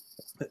 Like,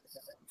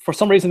 for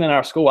some reason in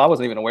our school, I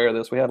wasn't even aware of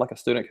this. We had like a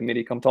student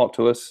committee come talk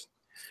to us.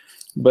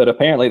 But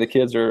apparently the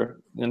kids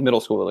are, in middle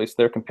school at least,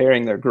 they're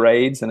comparing their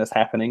grades, and it's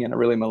happening in a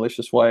really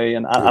malicious way.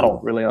 And I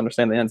don't really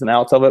understand the ins and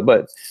outs of it.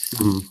 But,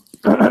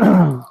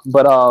 for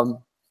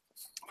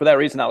that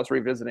reason, I was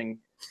revisiting.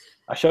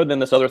 I showed them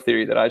this other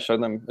theory that I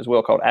showed them as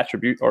well, called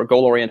attribute or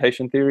goal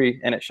orientation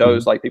theory. And it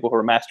shows like people who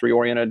are mastery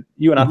oriented.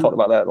 You and I talked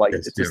about that. Like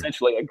it's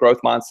essentially a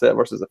growth mindset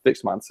versus a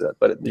fixed mindset.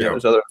 But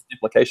there's other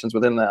implications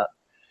within that.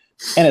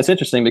 And it's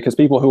interesting because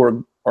people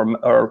who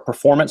are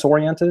performance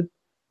oriented,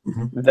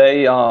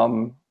 they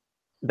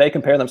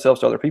compare themselves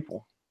to other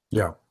people.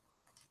 Yeah.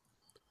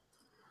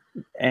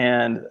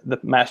 And the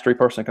mastery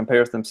person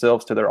compares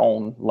themselves to their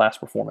own last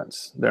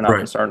performance. They're not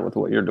concerned with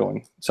what you're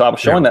doing. So I was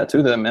showing that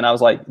to them, and I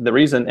was like, the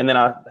reason, and then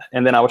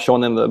I was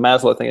showing them the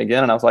Maslow thing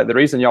again, and I was like, the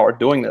reason y'all are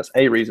doing this,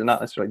 a reason, not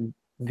necessarily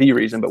the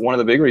reason, but one of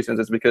the big reasons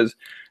is because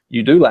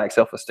you do lack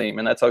self-esteem,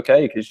 and that's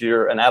okay because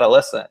you're an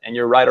adolescent and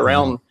you're right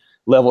around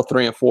level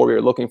 3 and 4 where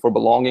you're looking for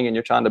belonging and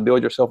you're trying to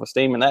build your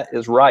self-esteem, and that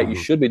is right. You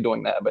should be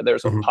doing that, but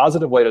there's a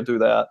positive way to do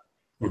that.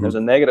 There's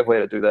a negative way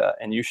to do that,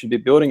 and you should be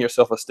building your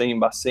self-esteem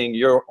by seeing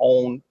your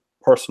own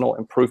personal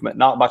improvement,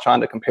 not by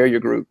trying to compare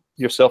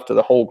yourself to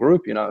the whole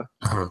group,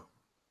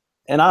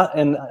 And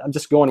I'm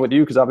just going with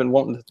you because I've been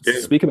wanting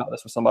to speak about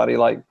this with somebody.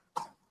 Like,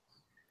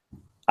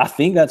 I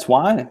think that's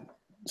why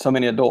so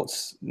many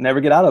adults never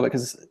get out of it.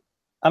 Because,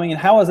 I mean,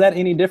 how is that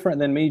any different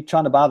than me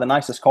trying to buy the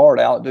nicest car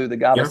to outdo the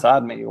guy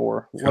beside me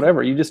or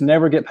whatever? You just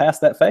never get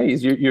past that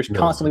phase. You're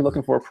constantly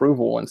looking for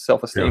approval and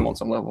self-esteem on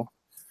some level.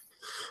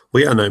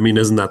 Well, yeah, and I mean,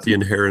 isn't that the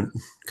inherent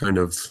kind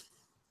of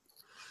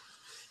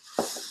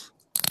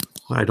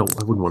I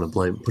wouldn't want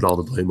to put all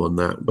the blame on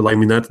that, but I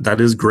mean,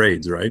 that is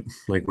grades, right?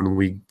 Like when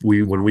we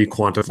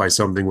quantify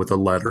something with a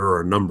letter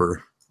or a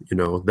number,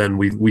 then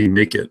we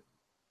make it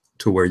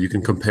to where you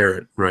can compare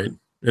it, right?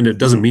 And it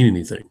doesn't mean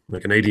anything.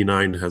 Like an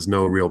 89 has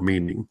no real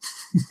meaning,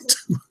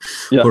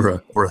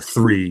 or a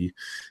 3,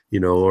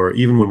 or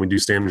even when we do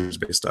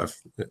standards-based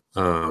stuff.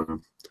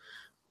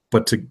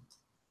 But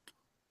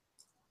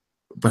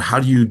how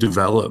do you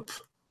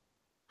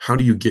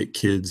get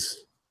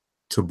kids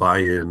to buy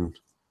in?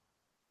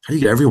 How do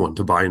you get everyone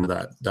to buy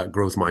into that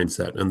growth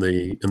mindset and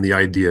the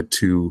idea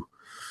to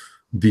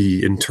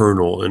be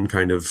internal and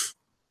kind of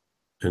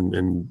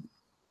and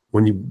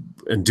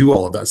do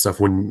all of that stuff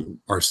when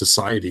our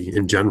society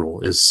in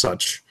general is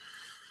such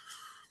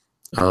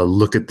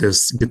look at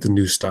this, get the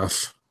new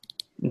stuff.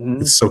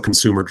 Mm-hmm. It's so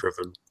consumer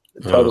driven.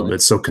 Totally.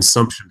 It's so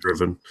consumption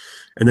driven.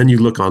 And then you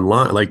look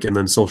online, and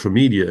then social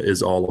media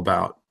is all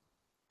about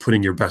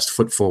putting your best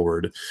foot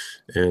forward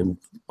and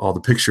all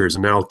the pictures.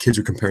 And now kids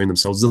are comparing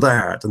themselves to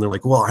that. And they're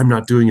like, well, I'm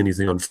not doing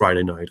anything on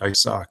Friday night. I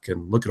suck.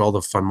 And look at all the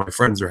fun my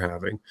friends are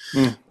having.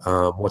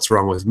 What's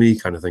wrong with me,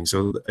 kind of thing.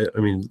 So, I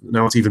mean,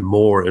 now it's even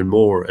more and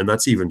more. And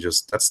that's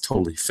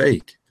totally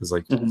fake. Because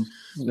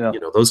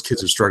those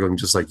kids are struggling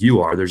just like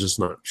you are. They're just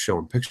not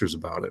showing pictures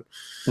about it.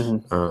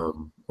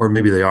 Mm-hmm. Or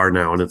maybe they are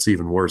now, and it's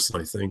even worse than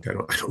I think. I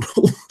don't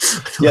know.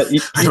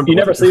 You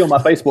never see on my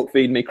Facebook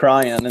feed me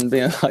crying and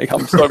being like,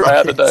 "I'm so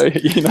bad today,"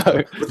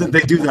 But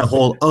they do that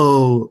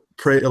whole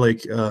pray,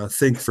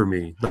 think for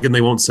me, and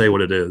they won't say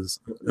what it is,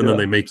 and then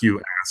they make you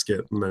ask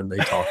it, and then they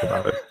talk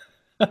about it,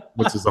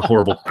 which is a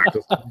horrible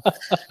practice.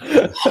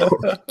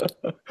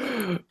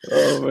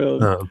 Oh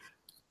man!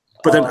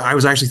 But then I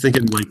was actually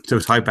thinking, to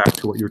tie back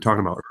to what you were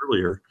talking about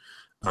earlier,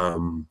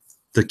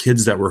 the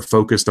kids that were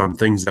focused on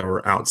things that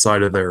were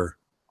outside of their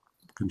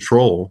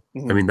control.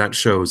 Mm-hmm. I mean, that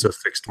shows a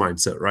fixed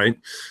mindset, right?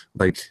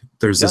 Like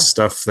there's this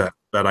stuff that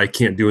I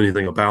can't do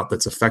anything about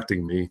that's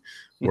affecting me.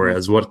 Mm-hmm.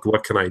 Whereas what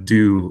can I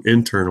do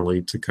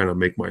internally to kind of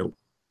make my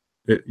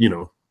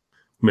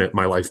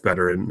life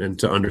better and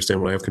to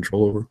understand what I have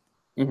control over.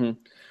 Mm-hmm.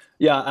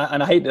 Yeah.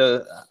 And I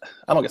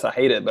don't guess I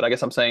hate it, but I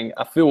guess I'm saying,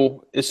 I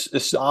feel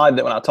it's odd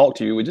that when I talk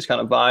to you, we just kind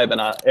of vibe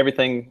and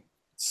everything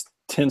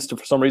tends to,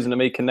 for some reason to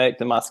me, connect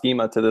in my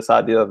schema to this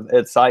idea of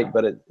ed psych,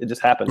 but it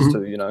just happens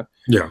to,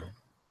 Yeah.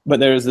 But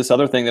there's this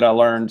other thing that I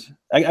learned.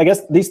 I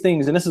guess these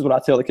things, and this is what I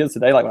tell the kids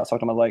today, like when I was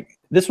talking to them,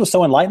 this was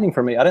so enlightening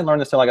for me. I didn't learn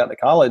this till I got to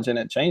college, and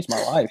it changed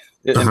my life.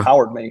 It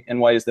empowered me in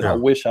ways that I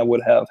wish I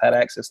would have had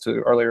access to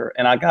earlier.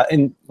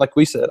 And like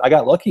we said, I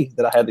got lucky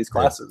that I had these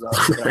classes.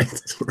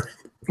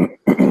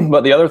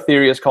 But the other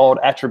theory is called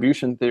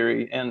attribution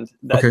theory. And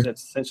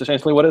that's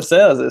essentially what it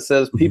says. It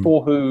says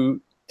people who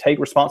take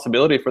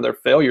responsibility for their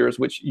failures,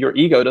 which your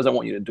ego doesn't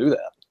want you to do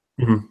that.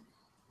 Mm-hmm.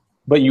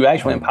 But you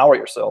actually empower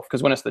yourself,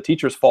 because when it's the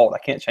teacher's fault, I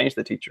can't change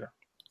the teacher.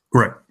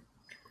 Right.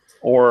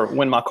 Or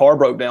when my car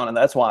broke down and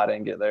that's why I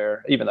didn't get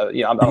there, even though, I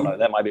don't know,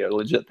 that might be a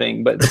legit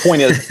thing. But the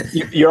point is,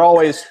 you're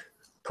always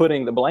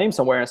putting the blame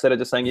somewhere instead of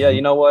just saying,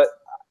 you know what,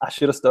 I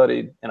should have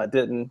studied and I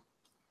didn't.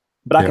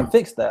 But I can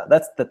fix that.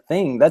 That's the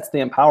thing. That's the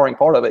empowering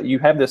part of it. You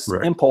have this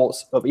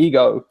impulse of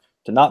ego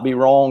to not be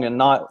wrong and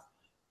not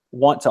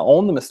want to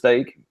own the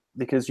mistake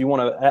because you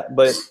want to,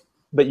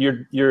 but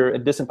you're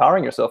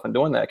disempowering yourself in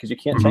doing that, because you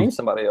can't change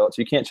somebody else.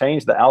 You can't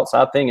change the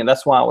outside thing. And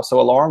that's why I was so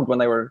alarmed when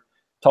they were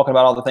talking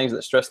about all the things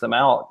that stressed them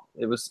out.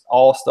 It was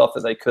all stuff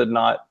that they could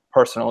not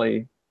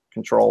personally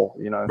control,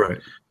 Right.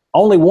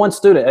 Only one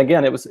student,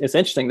 again, it's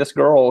interesting. This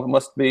girl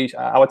must be,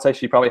 I would say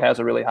she probably has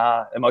a really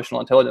high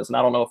emotional intelligence. And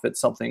I don't know if it's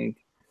something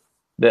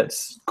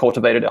that's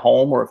cultivated at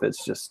home or if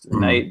it's just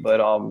innate,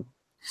 but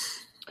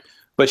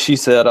she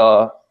said,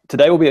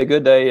 today will be a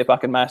good day if I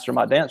can master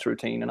my dance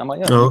routine. And I'm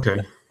like, okay.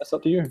 That's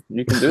up to you.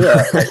 You can do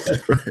that.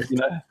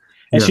 Right.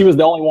 And she was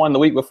the only one the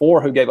week before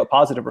who gave a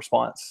positive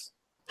response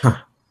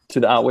to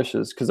the I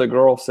wishes, because a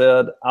girl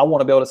said, I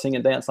want to be able to sing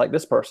and dance like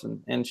this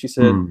person. And she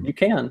said, you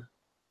can.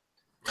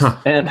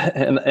 And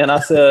I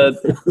said,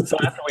 so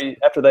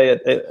after they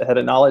had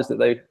acknowledged that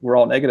they were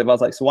all negative, I was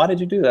like, so why did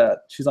you do that?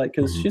 She's like,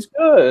 because she's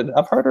good.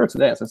 I've heard her to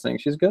dance and sing.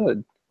 She's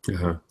good.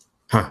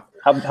 How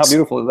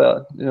beautiful is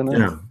that?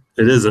 Yeah,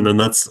 it is. And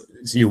then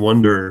you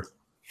wonder,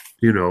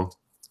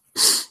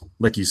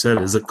 like you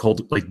said, is it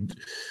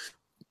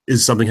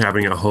is something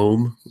happening at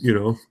home,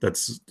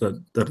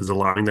 that is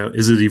allowing that?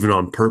 Is it even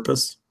on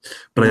purpose?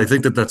 But I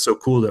think that's so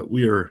cool that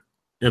we are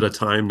at a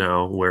time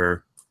now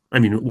where, I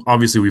mean,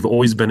 obviously we've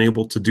always been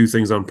able to do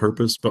things on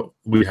purpose, but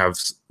we have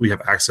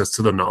access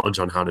to the knowledge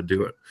on how to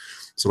do it.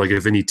 So like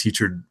if any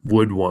teacher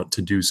would want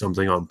to do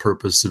something on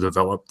purpose to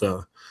develop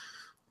the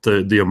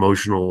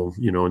emotional,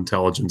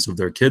 intelligence of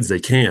their kids, they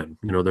can,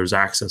 there's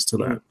access to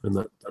that. And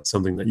that's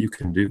something that you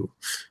can do.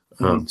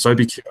 So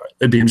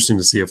it'd be interesting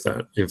to see if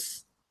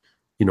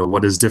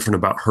what is different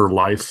about her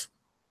life,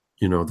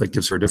 that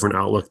gives her a different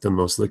outlook than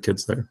most of the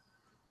kids there.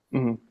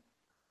 Mm-hmm.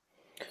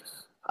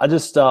 I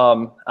just,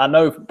 I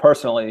know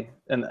personally,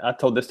 and I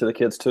told this to the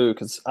kids too,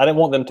 because I didn't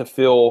want them to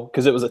feel,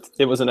 because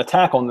it was an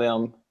attack on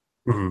them.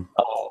 Mm-hmm.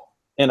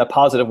 in a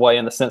positive way,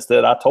 in the sense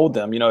that I told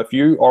them, if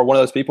you are one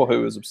of those people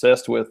who is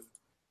obsessed with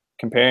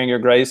comparing your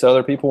grades to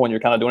other people and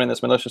you're kind of doing it in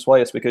this malicious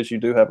way, it's because you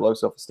do have low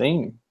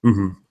self-esteem.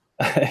 Because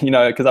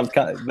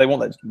they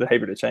want that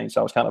behavior to change.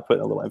 So I was kind of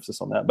putting a little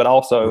emphasis on that. But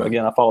also,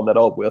 again, I followed that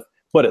up with,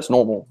 but it's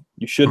normal.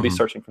 You should be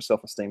searching for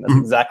self-esteem. That's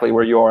exactly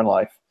where you are in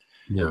life.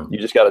 Yeah. You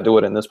just got to do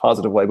it in this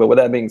positive way. But with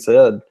that being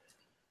said,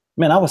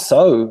 man, I was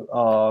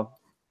so,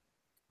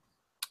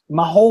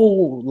 my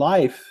whole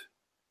life,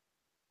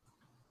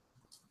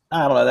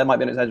 I don't know, that might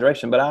be an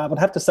exaggeration, but I would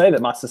have to say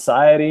that my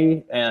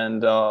society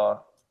and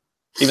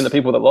even the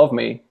people that love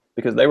me,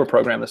 because they were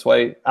programmed this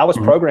way, I was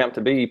programmed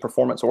to be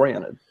performance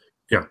oriented.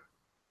 Yeah.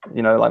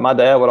 Like my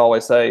dad would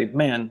always say,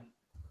 man,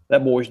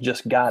 that boy's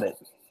just got it.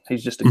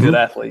 He's just a good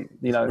athlete,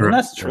 and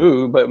that's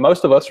true. But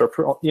most of us are,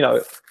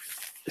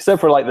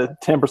 except for like the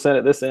 10%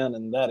 at this end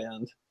and that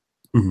end,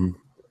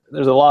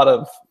 there's a lot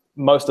of,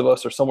 most of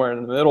us are somewhere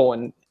in the middle,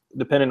 and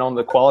depending on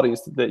the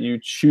qualities that you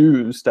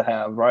choose to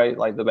have, right?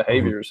 Like the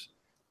behaviors,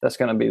 that's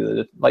going to be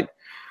the, like,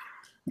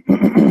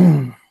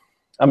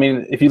 I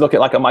mean, if you look at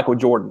like a Michael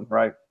Jordan,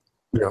 right?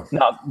 Yeah.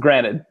 Now,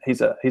 granted,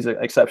 he's an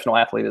exceptional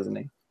athlete, isn't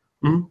he?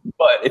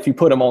 But if you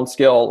put him on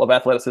scale of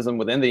athleticism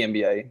within the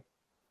NBA,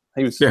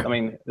 he was, I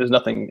mean, there's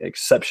nothing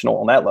exceptional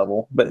on that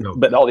level,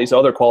 but all these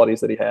other qualities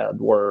that he had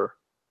were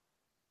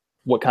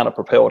what kind of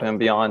propelled him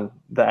beyond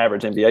the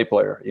average NBA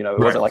player. It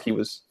wasn't like he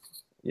was,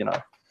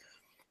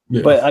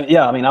 but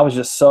I mean, I was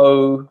just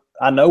so,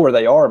 I know where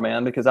they are,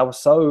 man, because I was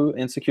so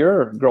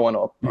insecure growing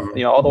up,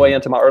 all the way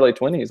into my early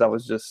 20s. I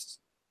was just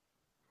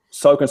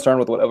so concerned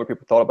with what other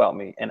people thought about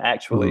me, and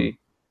actually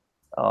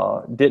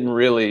didn't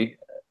really,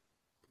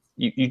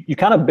 you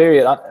kind of bury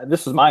it.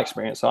 This is my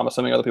experience, so I'm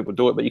assuming other people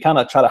do it, but you kind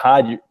of try to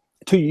hide,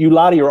 you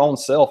lie to your own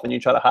self, and you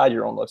try to hide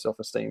your own low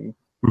self-esteem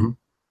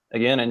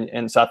again.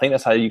 And so I think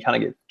that's how you kind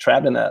of get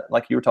trapped in that,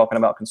 like you were talking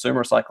about,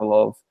 consumer cycle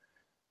of,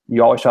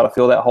 you always try to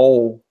fill that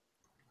hole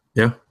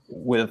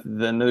with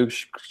the new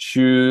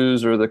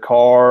shoes or the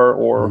car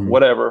or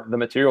whatever, the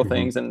material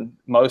things. And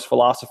most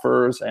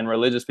philosophers and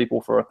religious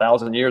people for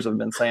 1,000 years have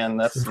been saying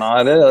that's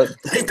not it.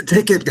 Take the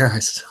ticket,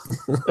 guys.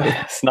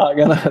 That's not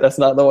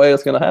the way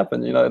it's gonna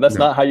happen. That's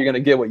not how you're gonna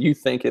get what you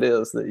think it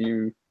is that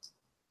you,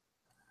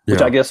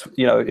 which I guess,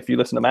 if you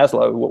listen to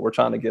Maslow, what we're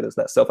trying to get is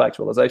that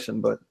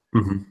self-actualization, but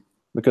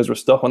because we're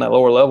stuck on that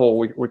lower level,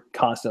 we're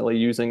constantly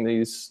using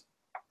these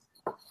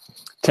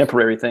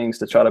temporary things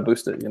to try to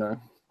boost it,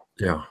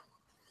 Yeah.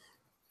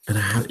 And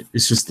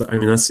it's just, I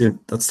mean, that's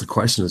the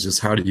question, is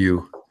just how do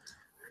you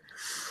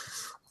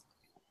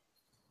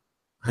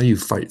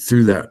fight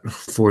through that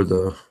for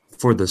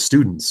the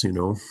students,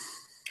 Because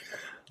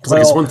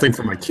like, it's one thing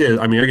for my kids.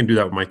 I mean, I can do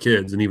that with my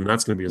kids, and even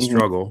that's going to be a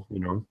struggle,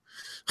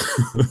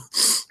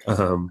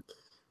 but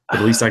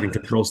at least I can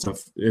control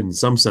stuff in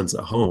some sense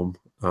at home.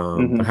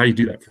 But how do you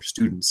do that for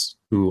students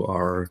who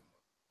are,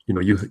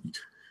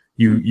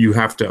 you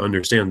have to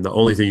understand the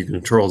only thing you can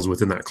control is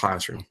within that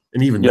classroom.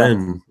 And even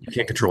then you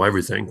can't control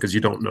everything, because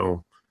you don't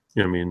know,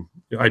 I mean,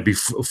 I'd be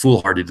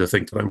foolhardy to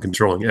think that I'm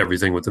controlling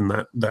everything within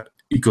that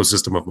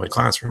ecosystem of my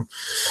classroom.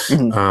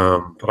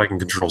 But I can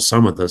control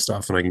some of the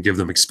stuff, and I can give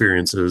them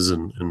experiences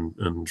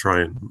and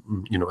try and,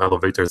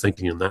 elevate their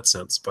thinking in that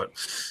sense. But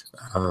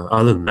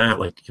other than that,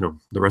 like,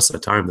 the rest of the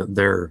time that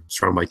they're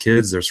surrounded by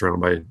kids, they're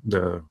surrounded by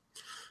the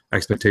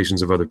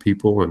expectations of other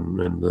people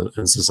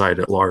and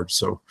society at large.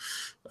 So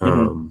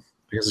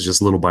I guess it's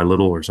just little by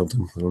little or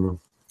something. I don't know.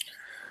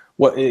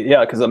 Well,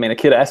 yeah, because I mean, a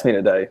kid asked me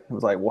today, it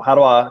was like, well, how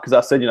do I, because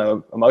I said,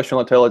 emotional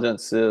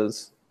intelligence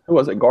is, who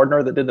was it,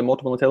 Gardner, that did the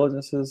multiple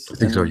intelligences? I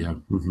think so, yeah.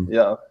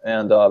 Yeah,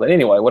 and but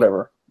anyway,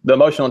 whatever. The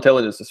emotional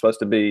intelligence is supposed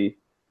to be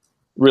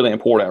really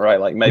important,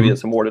 right? Like maybe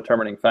it's a more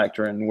determining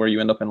factor in where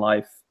you end up in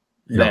life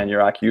than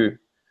your IQ.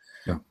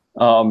 Yeah.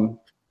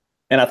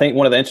 And I think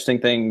one of the interesting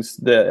things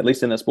that, at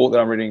least in this book that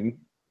I'm reading,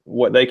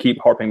 what they keep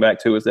harping back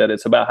to is that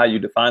it's about how you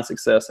define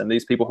success. And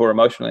these people who are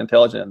emotionally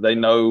intelligent, they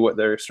know what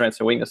their strengths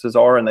and weaknesses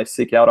are, and they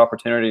seek out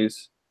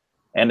opportunities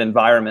and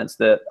environments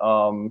that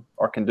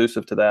are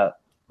conducive to that.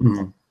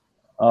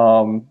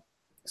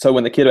 So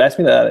when the kid asked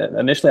me that,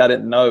 initially I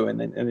didn't know. And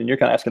then you're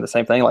kind of asking the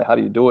same thing, like, how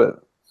do you do it?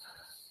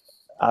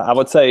 I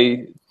would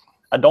say,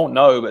 I don't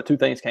know, but two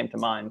things came to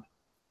mind.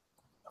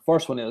 The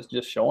first one is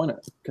just showing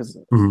it, because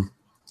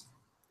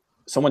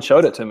someone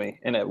showed it to me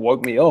and it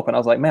woke me up, and I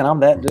was like, man, I'm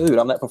that dude.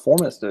 I'm that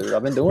performance dude.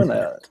 I've been doing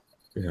that.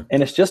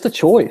 And it's just a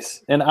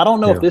choice. And I don't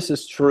know if this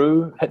is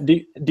true.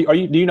 Do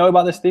you know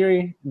about this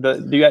theory?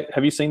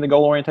 Have you seen the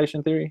goal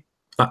orientation theory?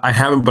 I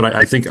haven't, but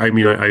I think, I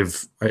mean, I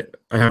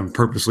haven't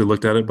purposely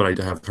looked at it, but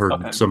I have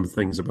heard some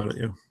things about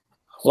it. Yeah.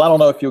 Well, I don't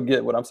know if you'll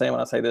get what I'm saying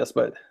when I say this,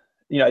 but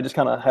I just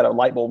kind of had a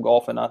light bulb go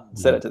off, and I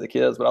said it to the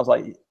kids, but I was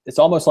like, it's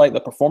almost like the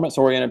performance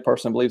oriented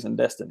person believes in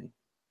destiny.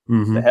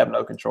 They have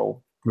no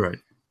control. Right.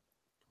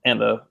 And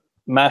the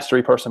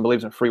mastery person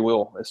believes in free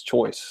will. It's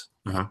choice.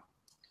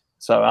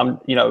 So I'm,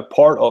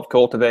 part of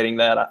cultivating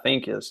that, I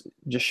think, is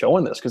just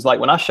showing this. Because like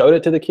when I showed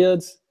it to the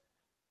kids,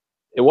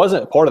 it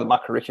wasn't part of my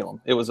curriculum.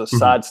 It was a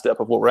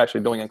sidestep of what we're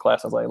actually doing in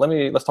class. I was like,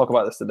 let's talk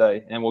about this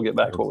today, and we'll get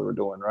back to what we were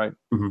doing, right?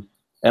 And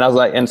I was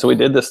like, and so we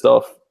did this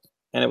stuff,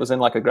 and it was in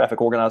like a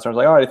graphic organizer. I was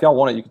like, all right, if y'all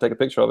want it, you can take a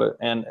picture of it.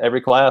 And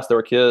every class, there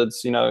were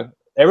kids,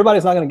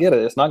 everybody's not going to get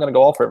it. It's not going to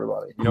go off for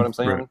everybody. You know what I'm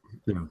saying? Right.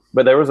 Yeah.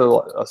 But there was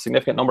a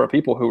significant number of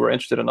people who were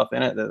interested enough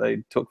in it that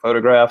they took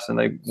photographs and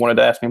they wanted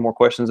to ask me more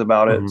questions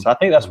about it. So I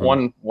think that's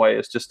one way,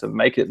 is just to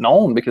make it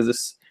known,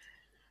 because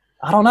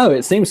I don't know,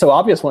 it seems so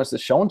obvious when it's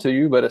just shown to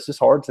you, but it's just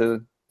hard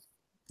to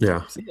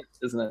see it,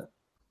 isn't it?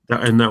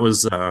 And that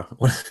was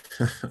one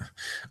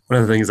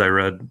of the things I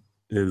read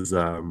is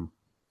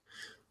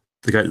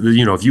the guy,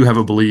 if you have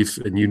a belief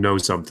and you know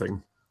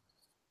something,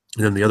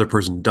 and then the other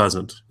person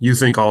doesn't, you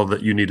think all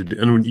that you need to do.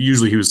 And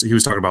usually he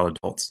was talking about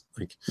adults,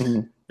 like,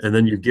 and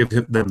then you give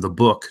them the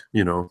book,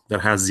 that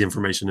has the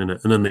information in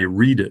it, and then they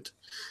read it,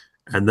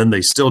 and then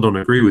they still don't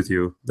agree with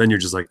you. Then you're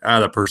just like,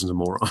 that person's a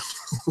moron.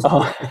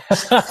 Oh.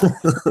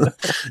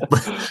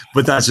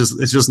 but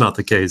it's just not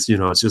the case.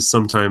 It's just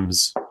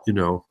sometimes,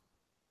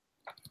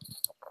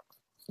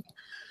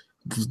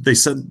 they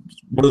said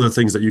one of the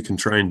things that you can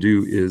try and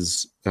do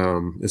is,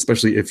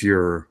 especially if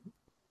you're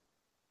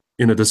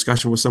in a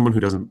discussion with someone who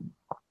doesn't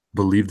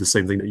believe the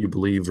same thing that you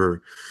believe,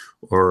 or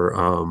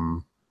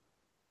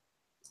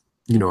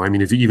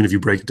even if you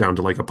break it down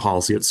to like a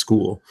policy at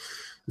school,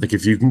 like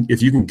if you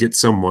can get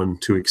someone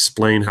to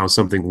explain how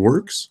something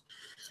works,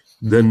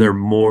 then they're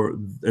more,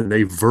 and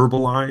they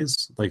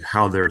verbalize like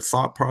how their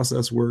thought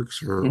process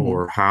works,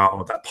 or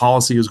how that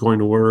policy is going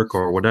to work,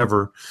 or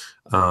whatever,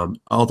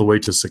 all the way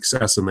to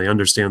success, and they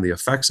understand the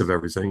effects of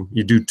everything.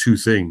 You do two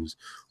things.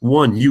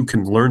 One, you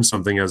can learn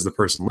something as the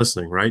person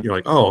listening, right? You're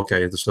like, oh,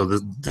 okay, so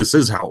this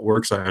is how it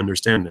works. I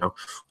understand now.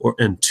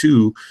 And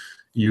two,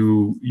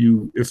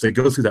 you if they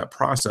go through that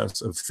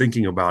process of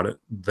thinking about it,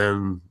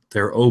 then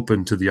they're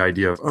open to the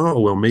idea of, oh,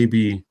 well,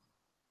 maybe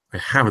I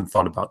haven't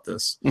thought about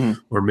this,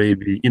 or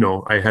maybe,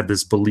 I had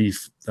this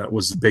belief that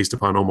was based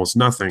upon almost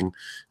nothing,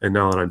 and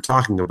now that I'm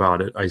talking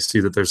about it, I see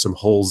that there's some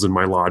holes in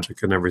my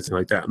logic and everything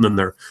like that. And then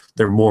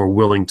they're more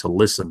willing to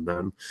listen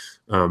then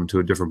to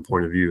a different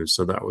point of view.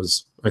 So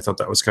I thought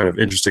that was kind of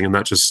interesting, and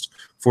that just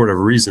for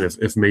whatever reason,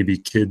 if maybe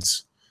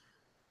kids,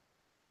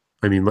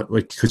 like,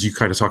 because you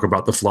kind of talk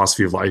about the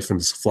philosophy of life and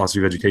the philosophy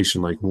of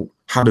education, like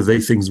how do they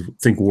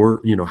think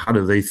work? How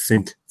do they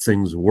think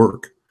things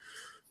work?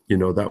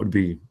 That would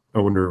be. I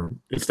wonder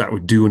if that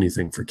would do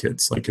anything for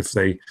kids, like if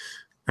they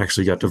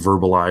actually got to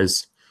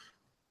verbalize,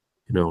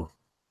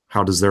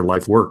 how does their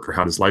life work, or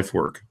how does life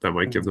work? That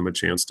might give them a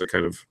chance to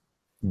kind of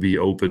be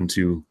open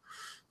to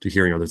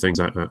hearing other things.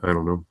 I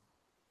don't know.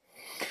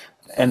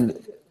 And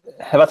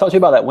have I talked to you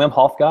about that Wim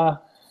Hof guy,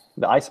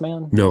 the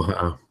Iceman? No.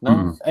 No.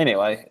 Mm-mm.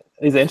 Anyway,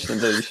 he's interesting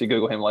dude. You should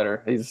Google him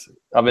later.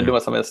 I've been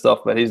doing some of his stuff,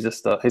 but he's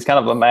just he's kind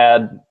of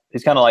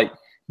he's kind of like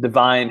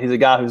divine. He's a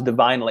guy who's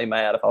divinely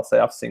mad, if I'll say.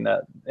 I've seen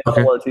that. In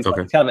other words, he's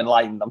kind of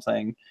enlightened. I'm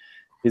saying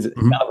he's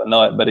kind of a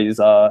nut, but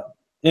he's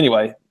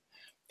anyway.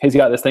 He's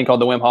got this thing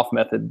called the Wim Hof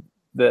method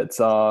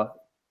that's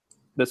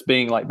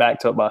being like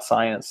backed up by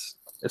science.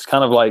 It's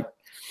kind of like,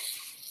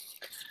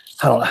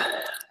 I don't know.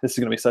 This is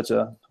going to be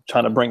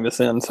trying to bring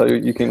this in so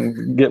you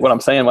can get what I'm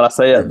saying when I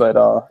say it,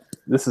 but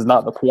this is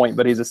not the point.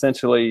 But he's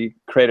essentially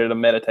created a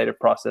meditative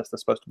process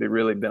that's supposed to be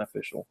really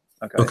beneficial.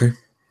 Okay.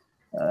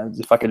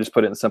 If I could just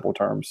put it in simple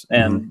terms.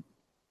 And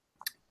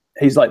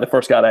he's like the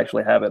first guy to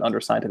actually have it under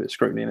scientific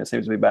scrutiny, and it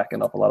seems to be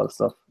backing up a lot of the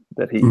stuff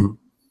that he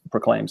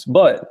proclaims.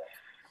 But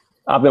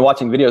I've been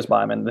watching videos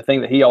by him, and the thing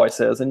that he always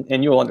says,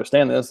 and you'll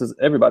understand this, is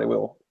everybody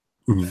will,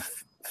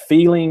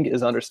 feeling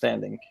is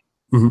understanding.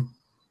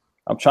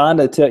 I'm trying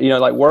to tell,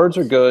 like words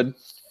are good,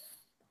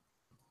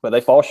 but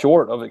they fall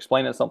short of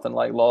explaining something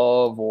like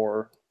love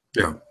or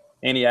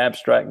any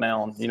abstract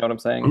noun. You know what I'm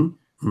saying?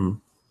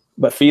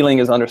 But feeling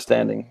is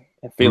understanding.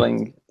 And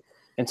feeling,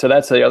 and so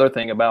that's the other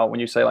thing about when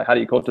you say, like, how do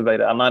you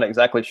cultivate it? I'm not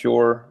exactly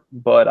sure,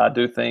 but I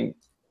do think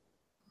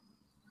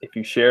if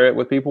you share it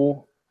with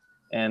people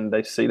and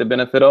they see the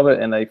benefit of it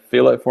and they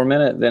feel it for a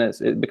minute, then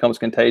it becomes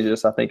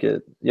contagious. I think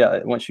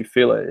once you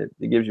feel it,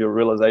 it gives you a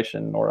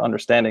realization or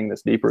understanding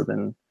that's deeper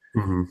than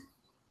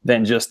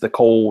just the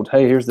cold,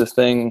 hey, here's this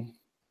thing,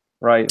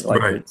 right?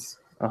 Like it's,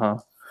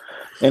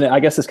 and I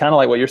guess it's kind of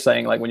like what you're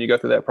saying, like when you go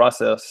through that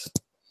process,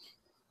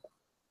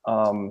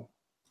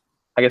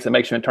 I guess it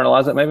makes you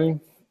internalize it, maybe.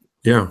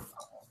 Yeah.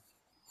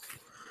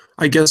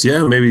 I guess,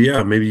 maybe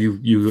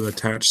you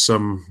attach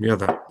some,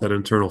 that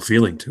internal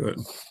feeling to it.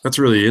 That's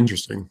really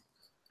interesting.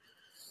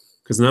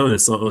 Because now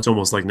it's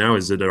almost like now how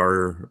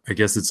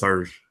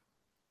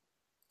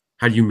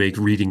do you make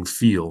reading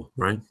feel,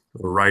 right?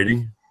 Or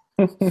writing.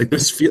 Like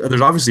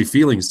there's obviously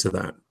feelings to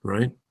that,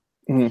 right?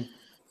 I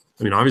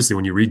mean, obviously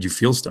when you read, you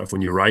feel stuff.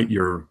 When you write,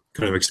 you're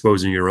kind of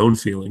exposing your own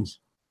feelings.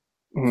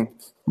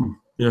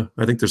 Yeah,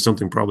 I think there's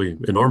something probably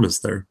enormous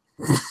there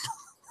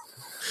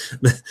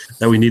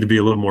that we need to be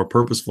a little more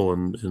purposeful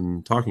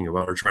in talking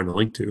about or trying to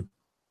link to.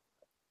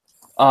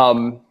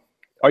 Are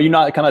you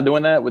not kind of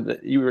doing that?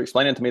 You were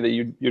explaining to me that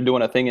you're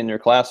doing a thing in your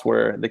class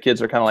where the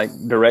kids are kind of like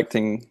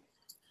directing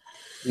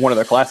one of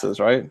their classes,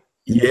 right?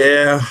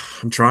 Yeah,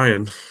 I'm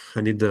trying.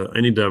 I need to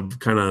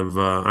kind of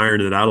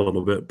iron it out a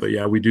little bit. But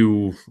yeah, we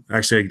do.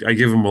 Actually, I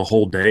give them a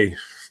whole day.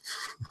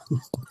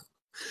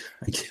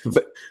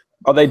 But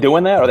are they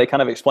doing that? Are they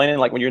kind of explaining,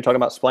 like when you're talking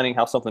about explaining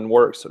how something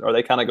works? Are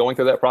they kind of going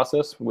through that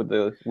process with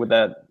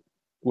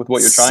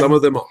what you're trying? Some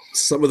of them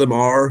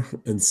are,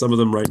 and some of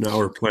them right now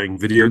are playing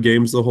video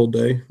games the whole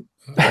day,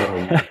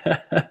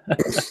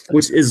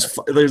 what's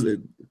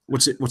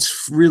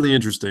really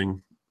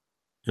interesting,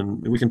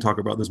 and we can talk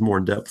about this more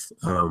in depth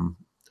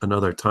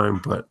another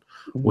time. But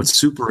what's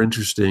super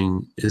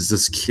interesting is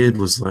this kid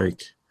was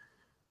like.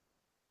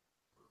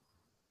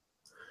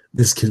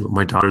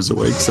 My daughter's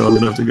awake, so I'm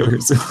gonna have to go here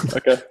soon.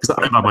 Okay. Because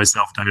I'm by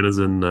myself. Diana's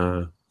in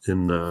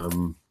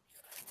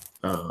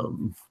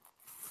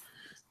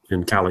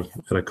Cali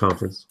at a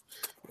conference.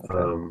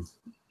 But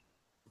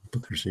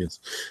there she is.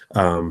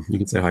 You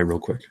can say hi real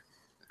quick.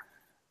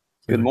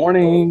 Good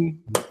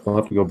morning. I'll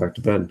have to go back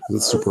to bed because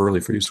it's super early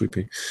for you, Sweet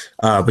Pea.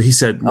 But he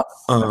said,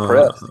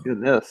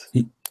 Goodness.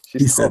 He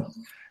said,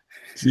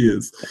 she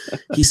is.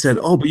 He said,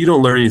 "Oh, but you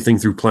don't learn anything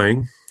through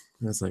playing."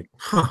 And I was like,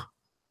 "Huh."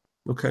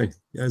 Okay.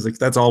 Yeah, I was like,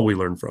 that's all we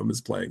learn from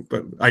is playing.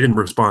 But I didn't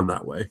respond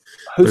that way.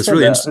 Who said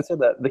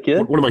that? The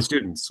kid? One of my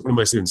students.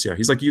 Yeah.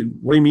 He's like,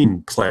 what do you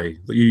mean play?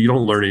 You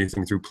don't learn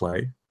anything through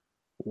play.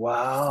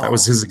 Wow. That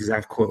was his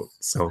exact quote.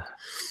 So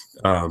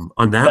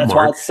on that that's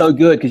why it's so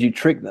good, because you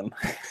trick them.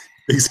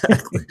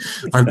 Exactly.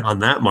 on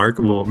that mark,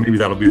 well, maybe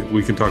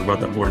we can talk about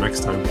that more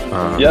next time.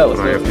 But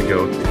I have to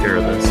go take care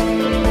of this.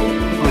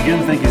 Well,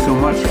 again, thank you so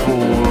much for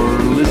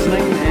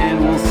listening, and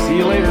we'll see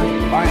you later.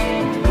 Bye.